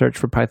podcatcher and search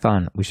for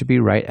Python. We should be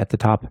right at the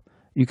top.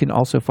 You can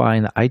also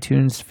find the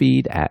iTunes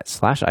feed at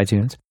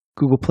 /iTunes,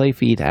 Google Play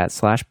feed at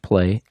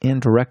 /Play, and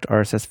direct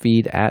RSS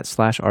feed at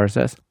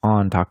 /RSS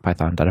on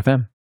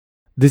talkpython.fm.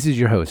 This is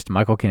your host,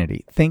 Michael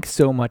Kennedy. Thanks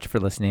so much for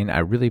listening. I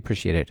really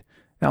appreciate it.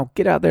 Now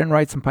get out there and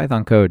write some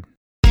Python code.